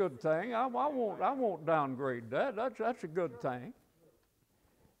 that's a good thing. I won't downgrade that. That's a good thing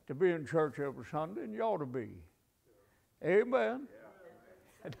to be in church every Sunday, and you ought to be. Amen.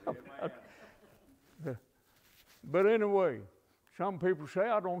 But anyway, some people say,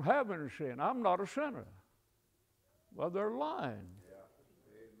 I don't have any sin. I'm not a sinner. Well, they're lying.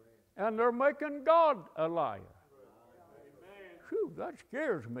 And they're making God a liar. Whew, that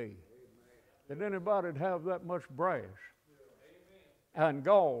scares me. That anybody'd have that much brass and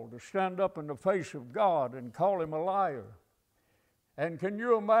gall to stand up in the face of God and call him a liar. And can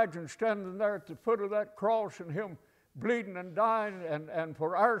you imagine standing there at the foot of that cross and him bleeding and dying and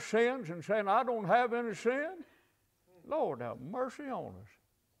for our sins and saying, I don't have any sin? Lord, have mercy on us.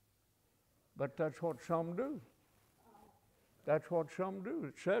 But that's what some do. That's what some do.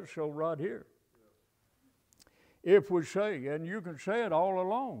 It says so right here. If we say, and you can say it all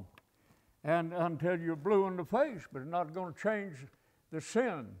along, and until you're blue in the face, but it's not going to change the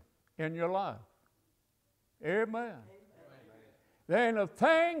sin in your life. Amen. There ain't a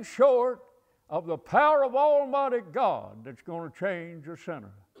thing short of the power of Almighty God that's going to change a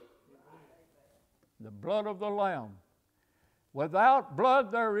sinner. The blood of the Lamb. Without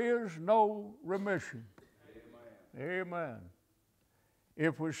blood there is no remission. Amen.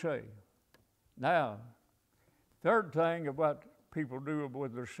 If we say. Now, third thing about people do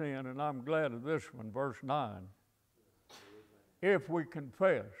with their sin, and I'm glad of this one, verse 9. If we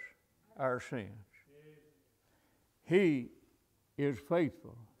confess our sins, he is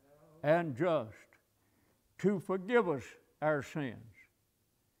faithful and just to forgive us our sins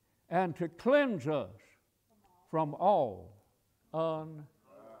and to cleanse us from all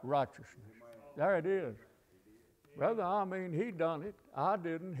unrighteousness. There it is. Brother, I mean, he done it. I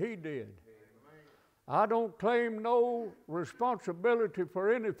didn't. He did. I don't claim no responsibility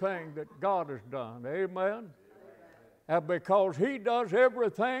for anything that God has done. Amen? Because he does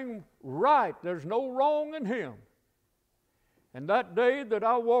everything right. There's no wrong in him. And that day that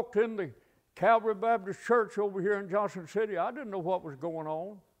I walked in Calvary Baptist Church over here in Johnson City. I didn't know what was going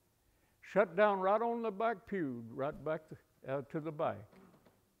on. Sat down right on the back pew, right back to the back.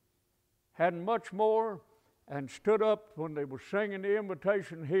 Hadn't much more, and stood up when they were singing the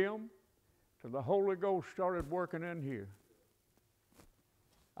invitation hymn till the Holy Ghost started working in here.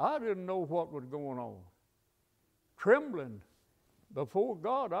 I didn't know what was going on. Trembling. Before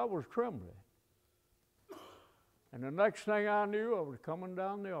God, I was trembling. And the next thing I knew, I was coming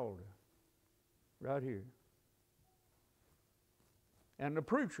down the altar. Right here. And the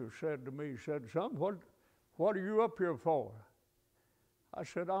preacher said to me, he said, "Son, what are you up here for?" I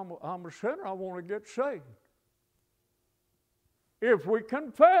said, I'm a sinner. I want to get saved. If we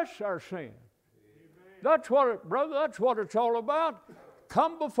confess our sin. That's what it's all about.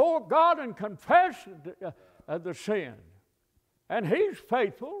 Come before God and confess the sin. And He's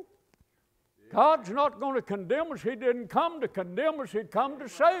faithful. God's not going to condemn us. He didn't come to condemn us. He come to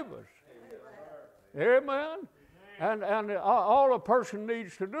save us. Amen. And all a person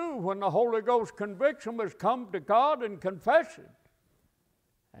needs to do when the Holy Ghost convicts them is come to God and confess it.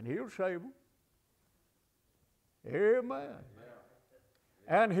 And He'll save them. Amen.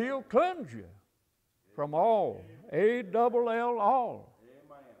 And He'll cleanse you from all. A-double-L, all.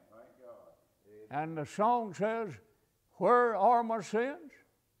 And the song says, "Where are my sins?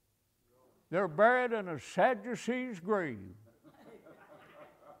 They're buried in a Sadducee's grave."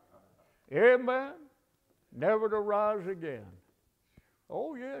 Amen. Never to rise again.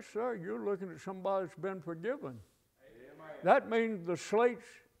 Oh, yes, sir. You're looking at somebody that's been forgiven. Amen. That means the slate's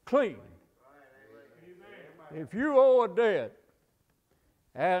clean. Amen. If you owe a debt,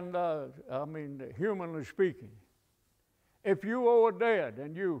 and humanly speaking, if you owe a debt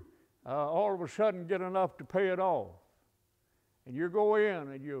and you all of a sudden get enough to pay it off, and you go in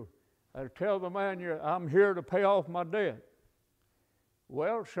and you tell the man, "I'm here to pay off my debt."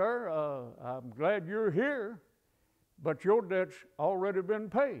 "Well, sir, I'm glad you're here, but your debt's already been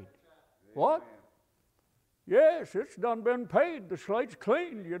paid." Amen. What? Yes, it's done been paid. The slate's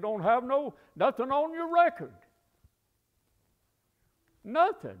clean. You don't have nothing on your record.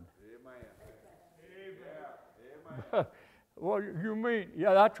 Nothing. Amen. Well, you mean,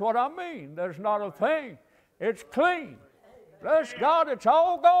 yeah, that's what I mean. There's not a thing. It's clean. Bless God, it's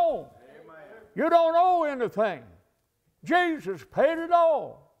all gone. Amen. You don't owe anything. Jesus paid it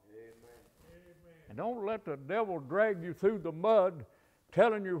all. Amen. And don't let the devil drag you through the mud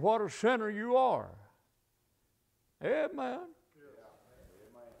telling you what a sinner you are. Amen. Yeah.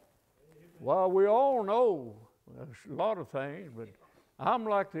 Well, we all know there's a lot of things, but I'm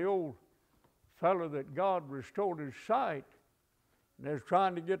like the old fellow that God restored his sight, and they're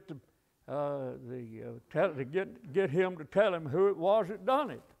trying to get get him to tell him who it was that done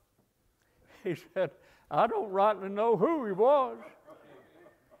it. He said, "I don't rightly know who he was,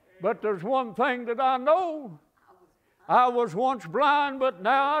 but there's one thing that I know. I was once blind, but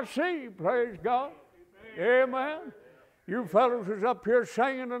now I see." Praise God. Amen. You fellows is up here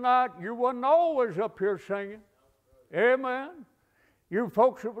singing tonight. You wasn't always up here singing. Amen. You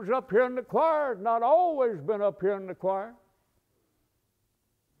folks that was up here in the choir, not always been up here in the choir.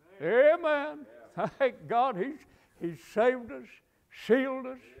 Amen. Thank God He's saved us, sealed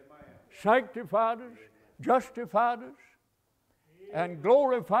us, sanctified us, justified us, and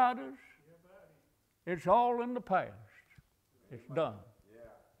glorified us. It's all in the past. It's done.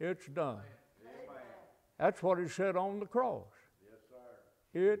 It's done. That's what He said on the cross.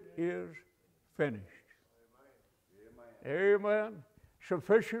 It is finished. Amen.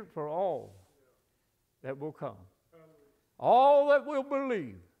 Sufficient for all that will come. All that will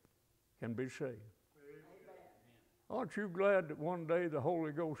believe can be saved. Aren't you glad that one day the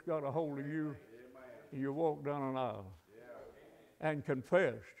Holy Ghost got a hold of you and you walked down an aisle and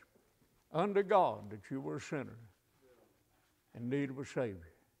confessed unto God that you were a sinner in need of a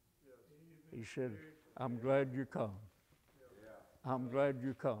Savior? He said, "I'm glad you come. I'm glad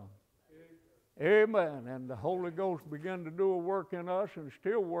you come." Amen. And the Holy Ghost began to do a work in us and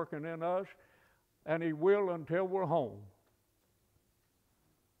still working in us, and He will until we're home.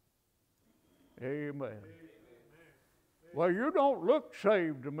 Amen. "Well, you don't look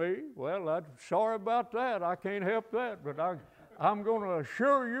saved to me." Well, I'm sorry about that. I can't help that. But I'm going to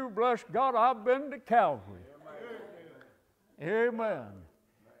assure you, bless God, I've been to Calvary. Amen.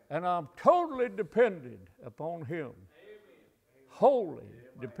 And I'm totally dependent upon Him. Wholly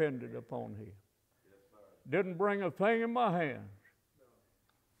dependent upon Him. Didn't bring a thing in my hands.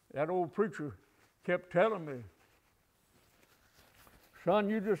 That old preacher kept telling me, "Son,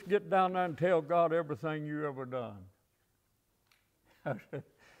 you just get down there and tell God everything you ever done."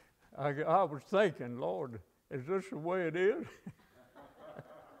 I was thinking, Lord, is this the way it is?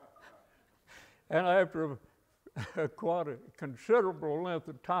 And after quite a considerable length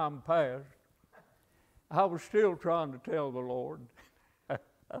of time passed, I was still trying to tell the Lord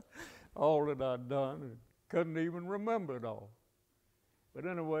all that I'd done and couldn't even remember it all. But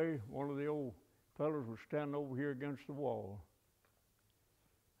anyway, one of the old fellows was standing over here against the wall.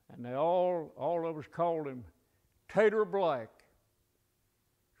 And they all of us called him Tater Black.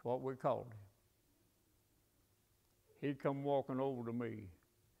 That's what we called him. He come walking over to me,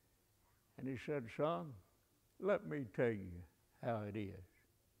 and he said, "Son, let me tell you how it is."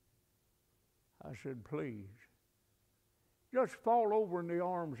 I said, "Please, just fall over in the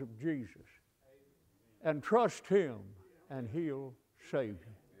arms of Jesus and trust him, and he'll save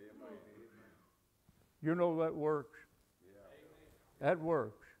you." You know that works? That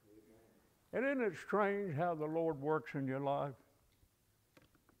works. And isn't it strange how the Lord works in your life?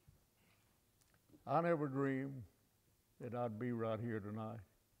 I never dreamed that I'd be right here tonight.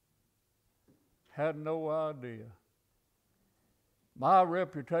 Had no idea. My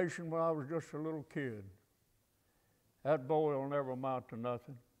reputation when I was just a little kid, that boy will never amount to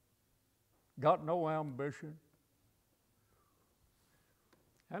nothing. Got no ambition.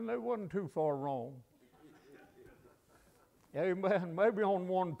 And they wasn't too far wrong. Amen. Maybe on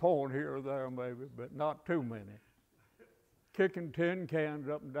one point here or there, maybe, but not too many. Kicking tin cans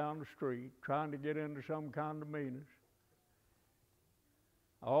up and down the street, trying to get into some kind of meanness.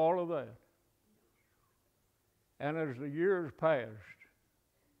 All of that. And as the years passed,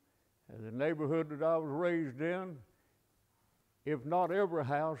 the neighborhood that I was raised in, if not every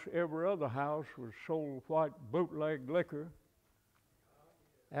house, every other house was sold white bootleg liquor.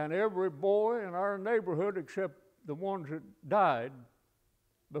 And every boy in our neighborhood, except the ones that died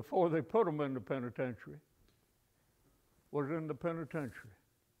before they put them in the penitentiary, was in the penitentiary.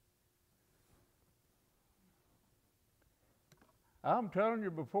 I'm telling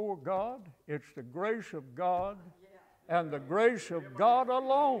you before God, it's the grace of God and the grace of God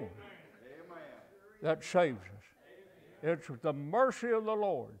alone that saves us. It's the mercy of the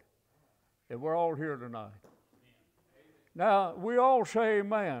Lord that we're all here tonight. Now, we all say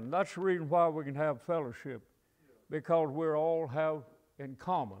amen. That's the reason why we can have fellowship, because we all have in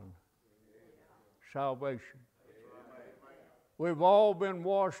common salvation. We've all been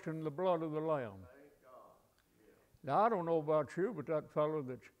washed in the blood of the Lamb. Now, I don't know about you, but that fellow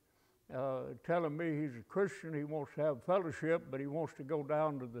that's telling me he's a Christian, he wants to have fellowship, but he wants to go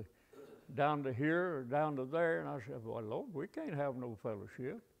down to here or down to there. And I said, "Well, Lord, we can't have no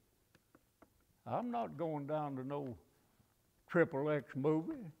fellowship. I'm not going down to no XXX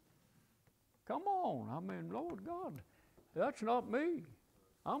movie. Come on. I mean, Lord God, that's not me.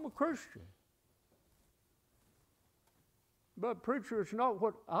 I'm a Christian." But preacher, it's not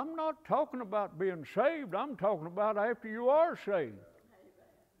what, I'm not talking about being saved. I'm talking about after you are saved.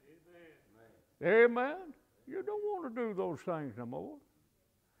 Amen. Amen. You don't want to do those things no more.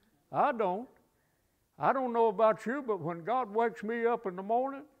 I don't. I don't know about you, but when God wakes me up in the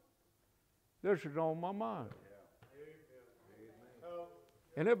morning, this is on my mind.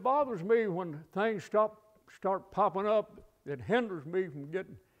 And it bothers me when things start popping up that hinders me from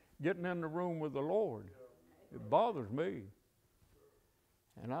getting in the room with the Lord. It bothers me.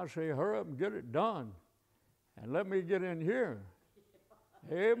 And I say, hurry up and get it done. And let me get in here.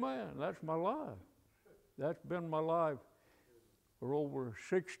 Amen. That's my life. That's been my life for over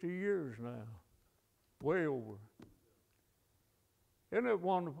 60 years now. Way over. Isn't it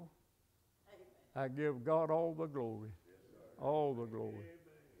wonderful? I give God all the glory. All the glory.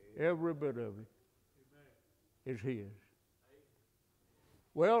 Every bit of it is His.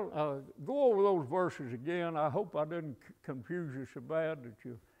 Well, go over those verses again. I hope I didn't confuse you so bad that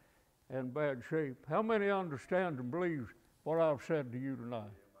you're in bad shape. How many understand and believe what I've said to you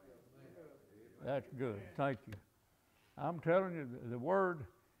tonight? That's good. Thank you. I'm telling you the Word,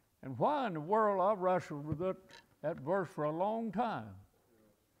 and why in the world I've wrestled with that verse for a long time.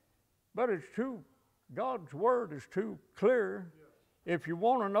 But it's too, God's Word is too clear. If you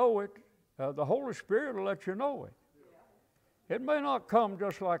want to know it, the Holy Spirit will let you know it. It may not come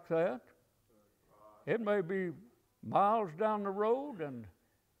just like that. It may be miles down the road and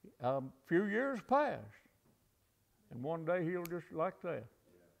a few years past. And one day He'll just like that.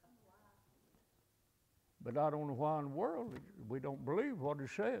 But I don't know why in the world we don't believe what He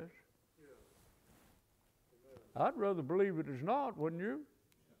says. I'd rather believe it is not, wouldn't you?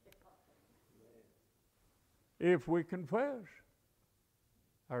 If we confess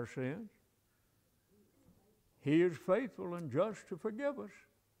our sins, He is faithful and just to forgive us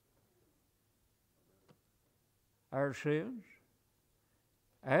our sins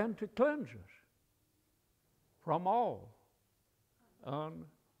and to cleanse us from all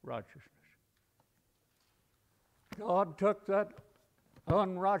unrighteousness. God took that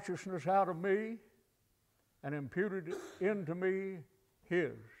unrighteousness out of me and imputed into me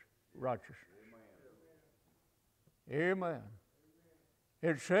His righteousness. Amen.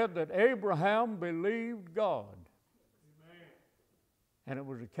 It said that Abraham believed God, and it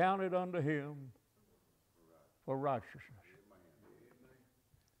was accounted unto him for righteousness.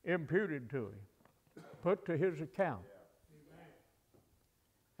 Imputed to him, put to his account.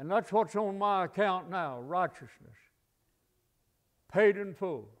 And that's what's on my account now, righteousness. Paid in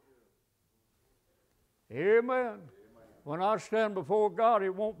full. Amen. When I stand before God,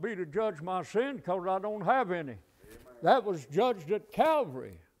 it won't be to judge my sin because I don't have any. That was judged at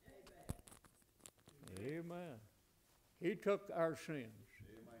Calvary. Amen. He took our sins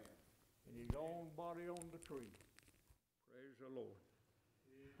in His own body on the tree. Praise the Lord.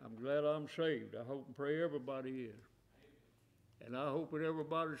 I'm glad I'm saved. I hope and pray everybody is. And I hope that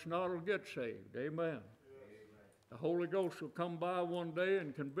everybody that's not will get saved. Amen. The Holy Ghost will come by one day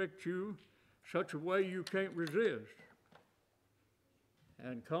and convict you such a way you can't resist.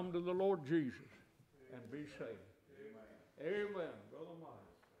 And come to the Lord Jesus and be saved. Amen. Brother Mike.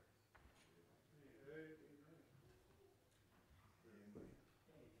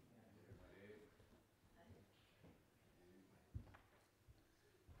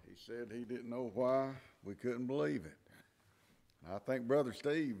 He said he didn't know why we couldn't believe it. I think Brother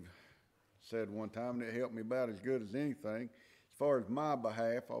Steve said one time that helped me about as good as anything. As far as my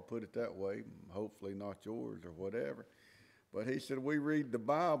behalf, I'll put it that way, hopefully not yours or whatever. But he said we read the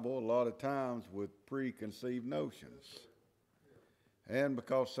Bible a lot of times with preconceived notions. And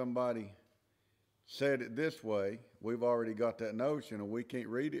because somebody said it this way, we've already got that notion and we can't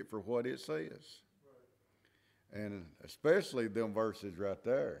read it for what it says. And especially them verses right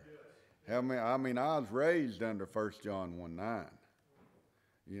there. I was raised under 1 John 1:9,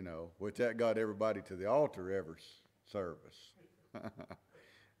 you know, which that got everybody to the altar every service.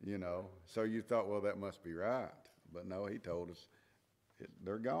 You know, so you thought, well, that must be right. But no, he told us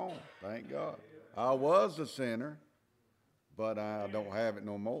they're gone, thank God. I was a sinner, but I don't have it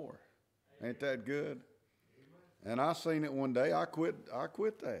no more. Ain't that good? And I seen it one day. I quit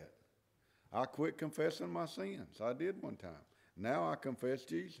that. I quit confessing my sins. I did one time. Now I confess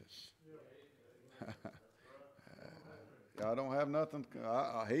Jesus. I don't have nothing.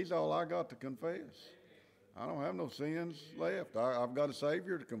 He's all I got to confess. I don't have no sins left. I've got a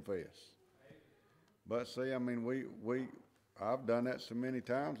Savior to confess. But see, I mean, I've done that so many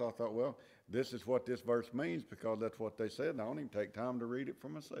times. I thought, well, this is what this verse means because that's what they said. And I don't even take time to read it for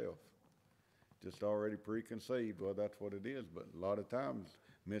myself. Just already preconceived. Well, that's what it is. But a lot of times,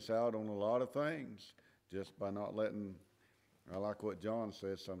 miss out on a lot of things just by not letting. I like what John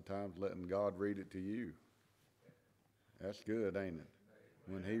says sometimes, letting God read it to you. That's good, ain't it?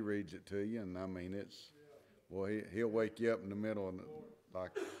 When He reads it to you, and I mean, He'll wake you up in the middle, and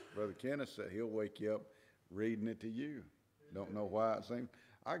like Brother Kenneth said, He'll wake you up reading it to you. Don't know why it seems.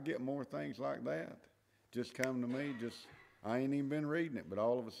 I get more things like that. Just come to me, I ain't even been reading it, but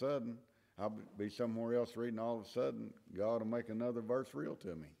all of a sudden, I'll be somewhere else reading, all of a sudden, God will make another verse real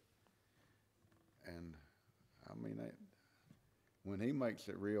to me. And, I mean, when He makes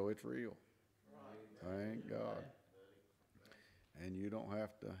it real, it's real. Thank God. And you don't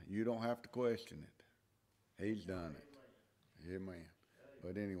have to question it. He's done it. Amen.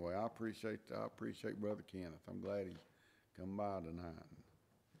 But anyway, I appreciate Brother Kenneth. I'm glad he's come by tonight.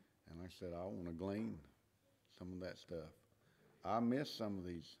 And like I said, I want to glean some of that stuff. I miss some of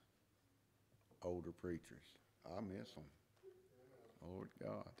these older preachers. I miss them. Lord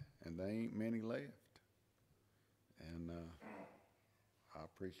God. And there ain't many left. And I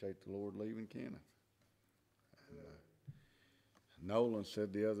appreciate the Lord leaving Kenneth. And, Nolan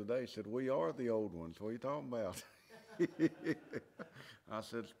said the other day, we are the old ones. What are you talking about? I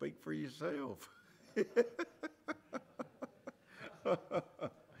said, speak for yourself.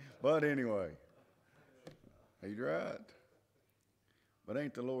 But anyway, he's right. But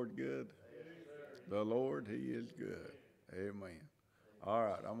ain't the Lord good? The Lord, He is good. Amen. All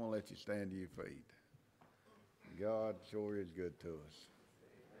right, I'm going to let you stand to your feet. God sure is good to us.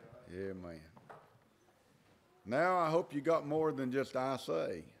 Amen. Now I hope you got more than just I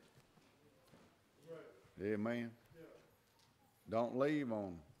say. Amen. Don't leave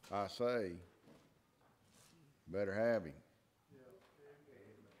on I say. Better have Him.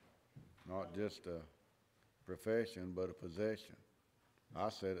 Not just a profession, but a possession. I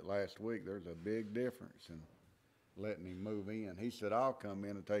said it last week. There's a big difference in letting Him move in. He said, I'll come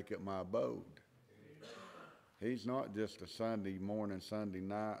in and take up my abode. He's not just a Sunday morning, Sunday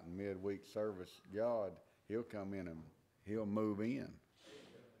night, and midweek service God. He'll come in and He'll move in.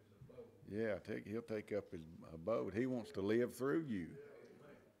 Yeah, he'll take up his abode. He wants to live through you.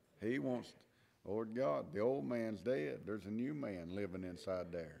 He wants, Lord God, the old man's dead. There's a new man living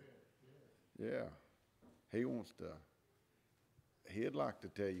inside there. Yeah. He wants to, he'd like to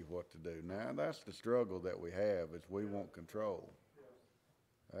tell you what to do. Now, that's the struggle that we have, is we want control.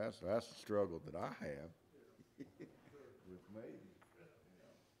 That's the struggle that I have with me.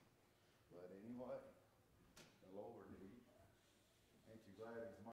 But anyway.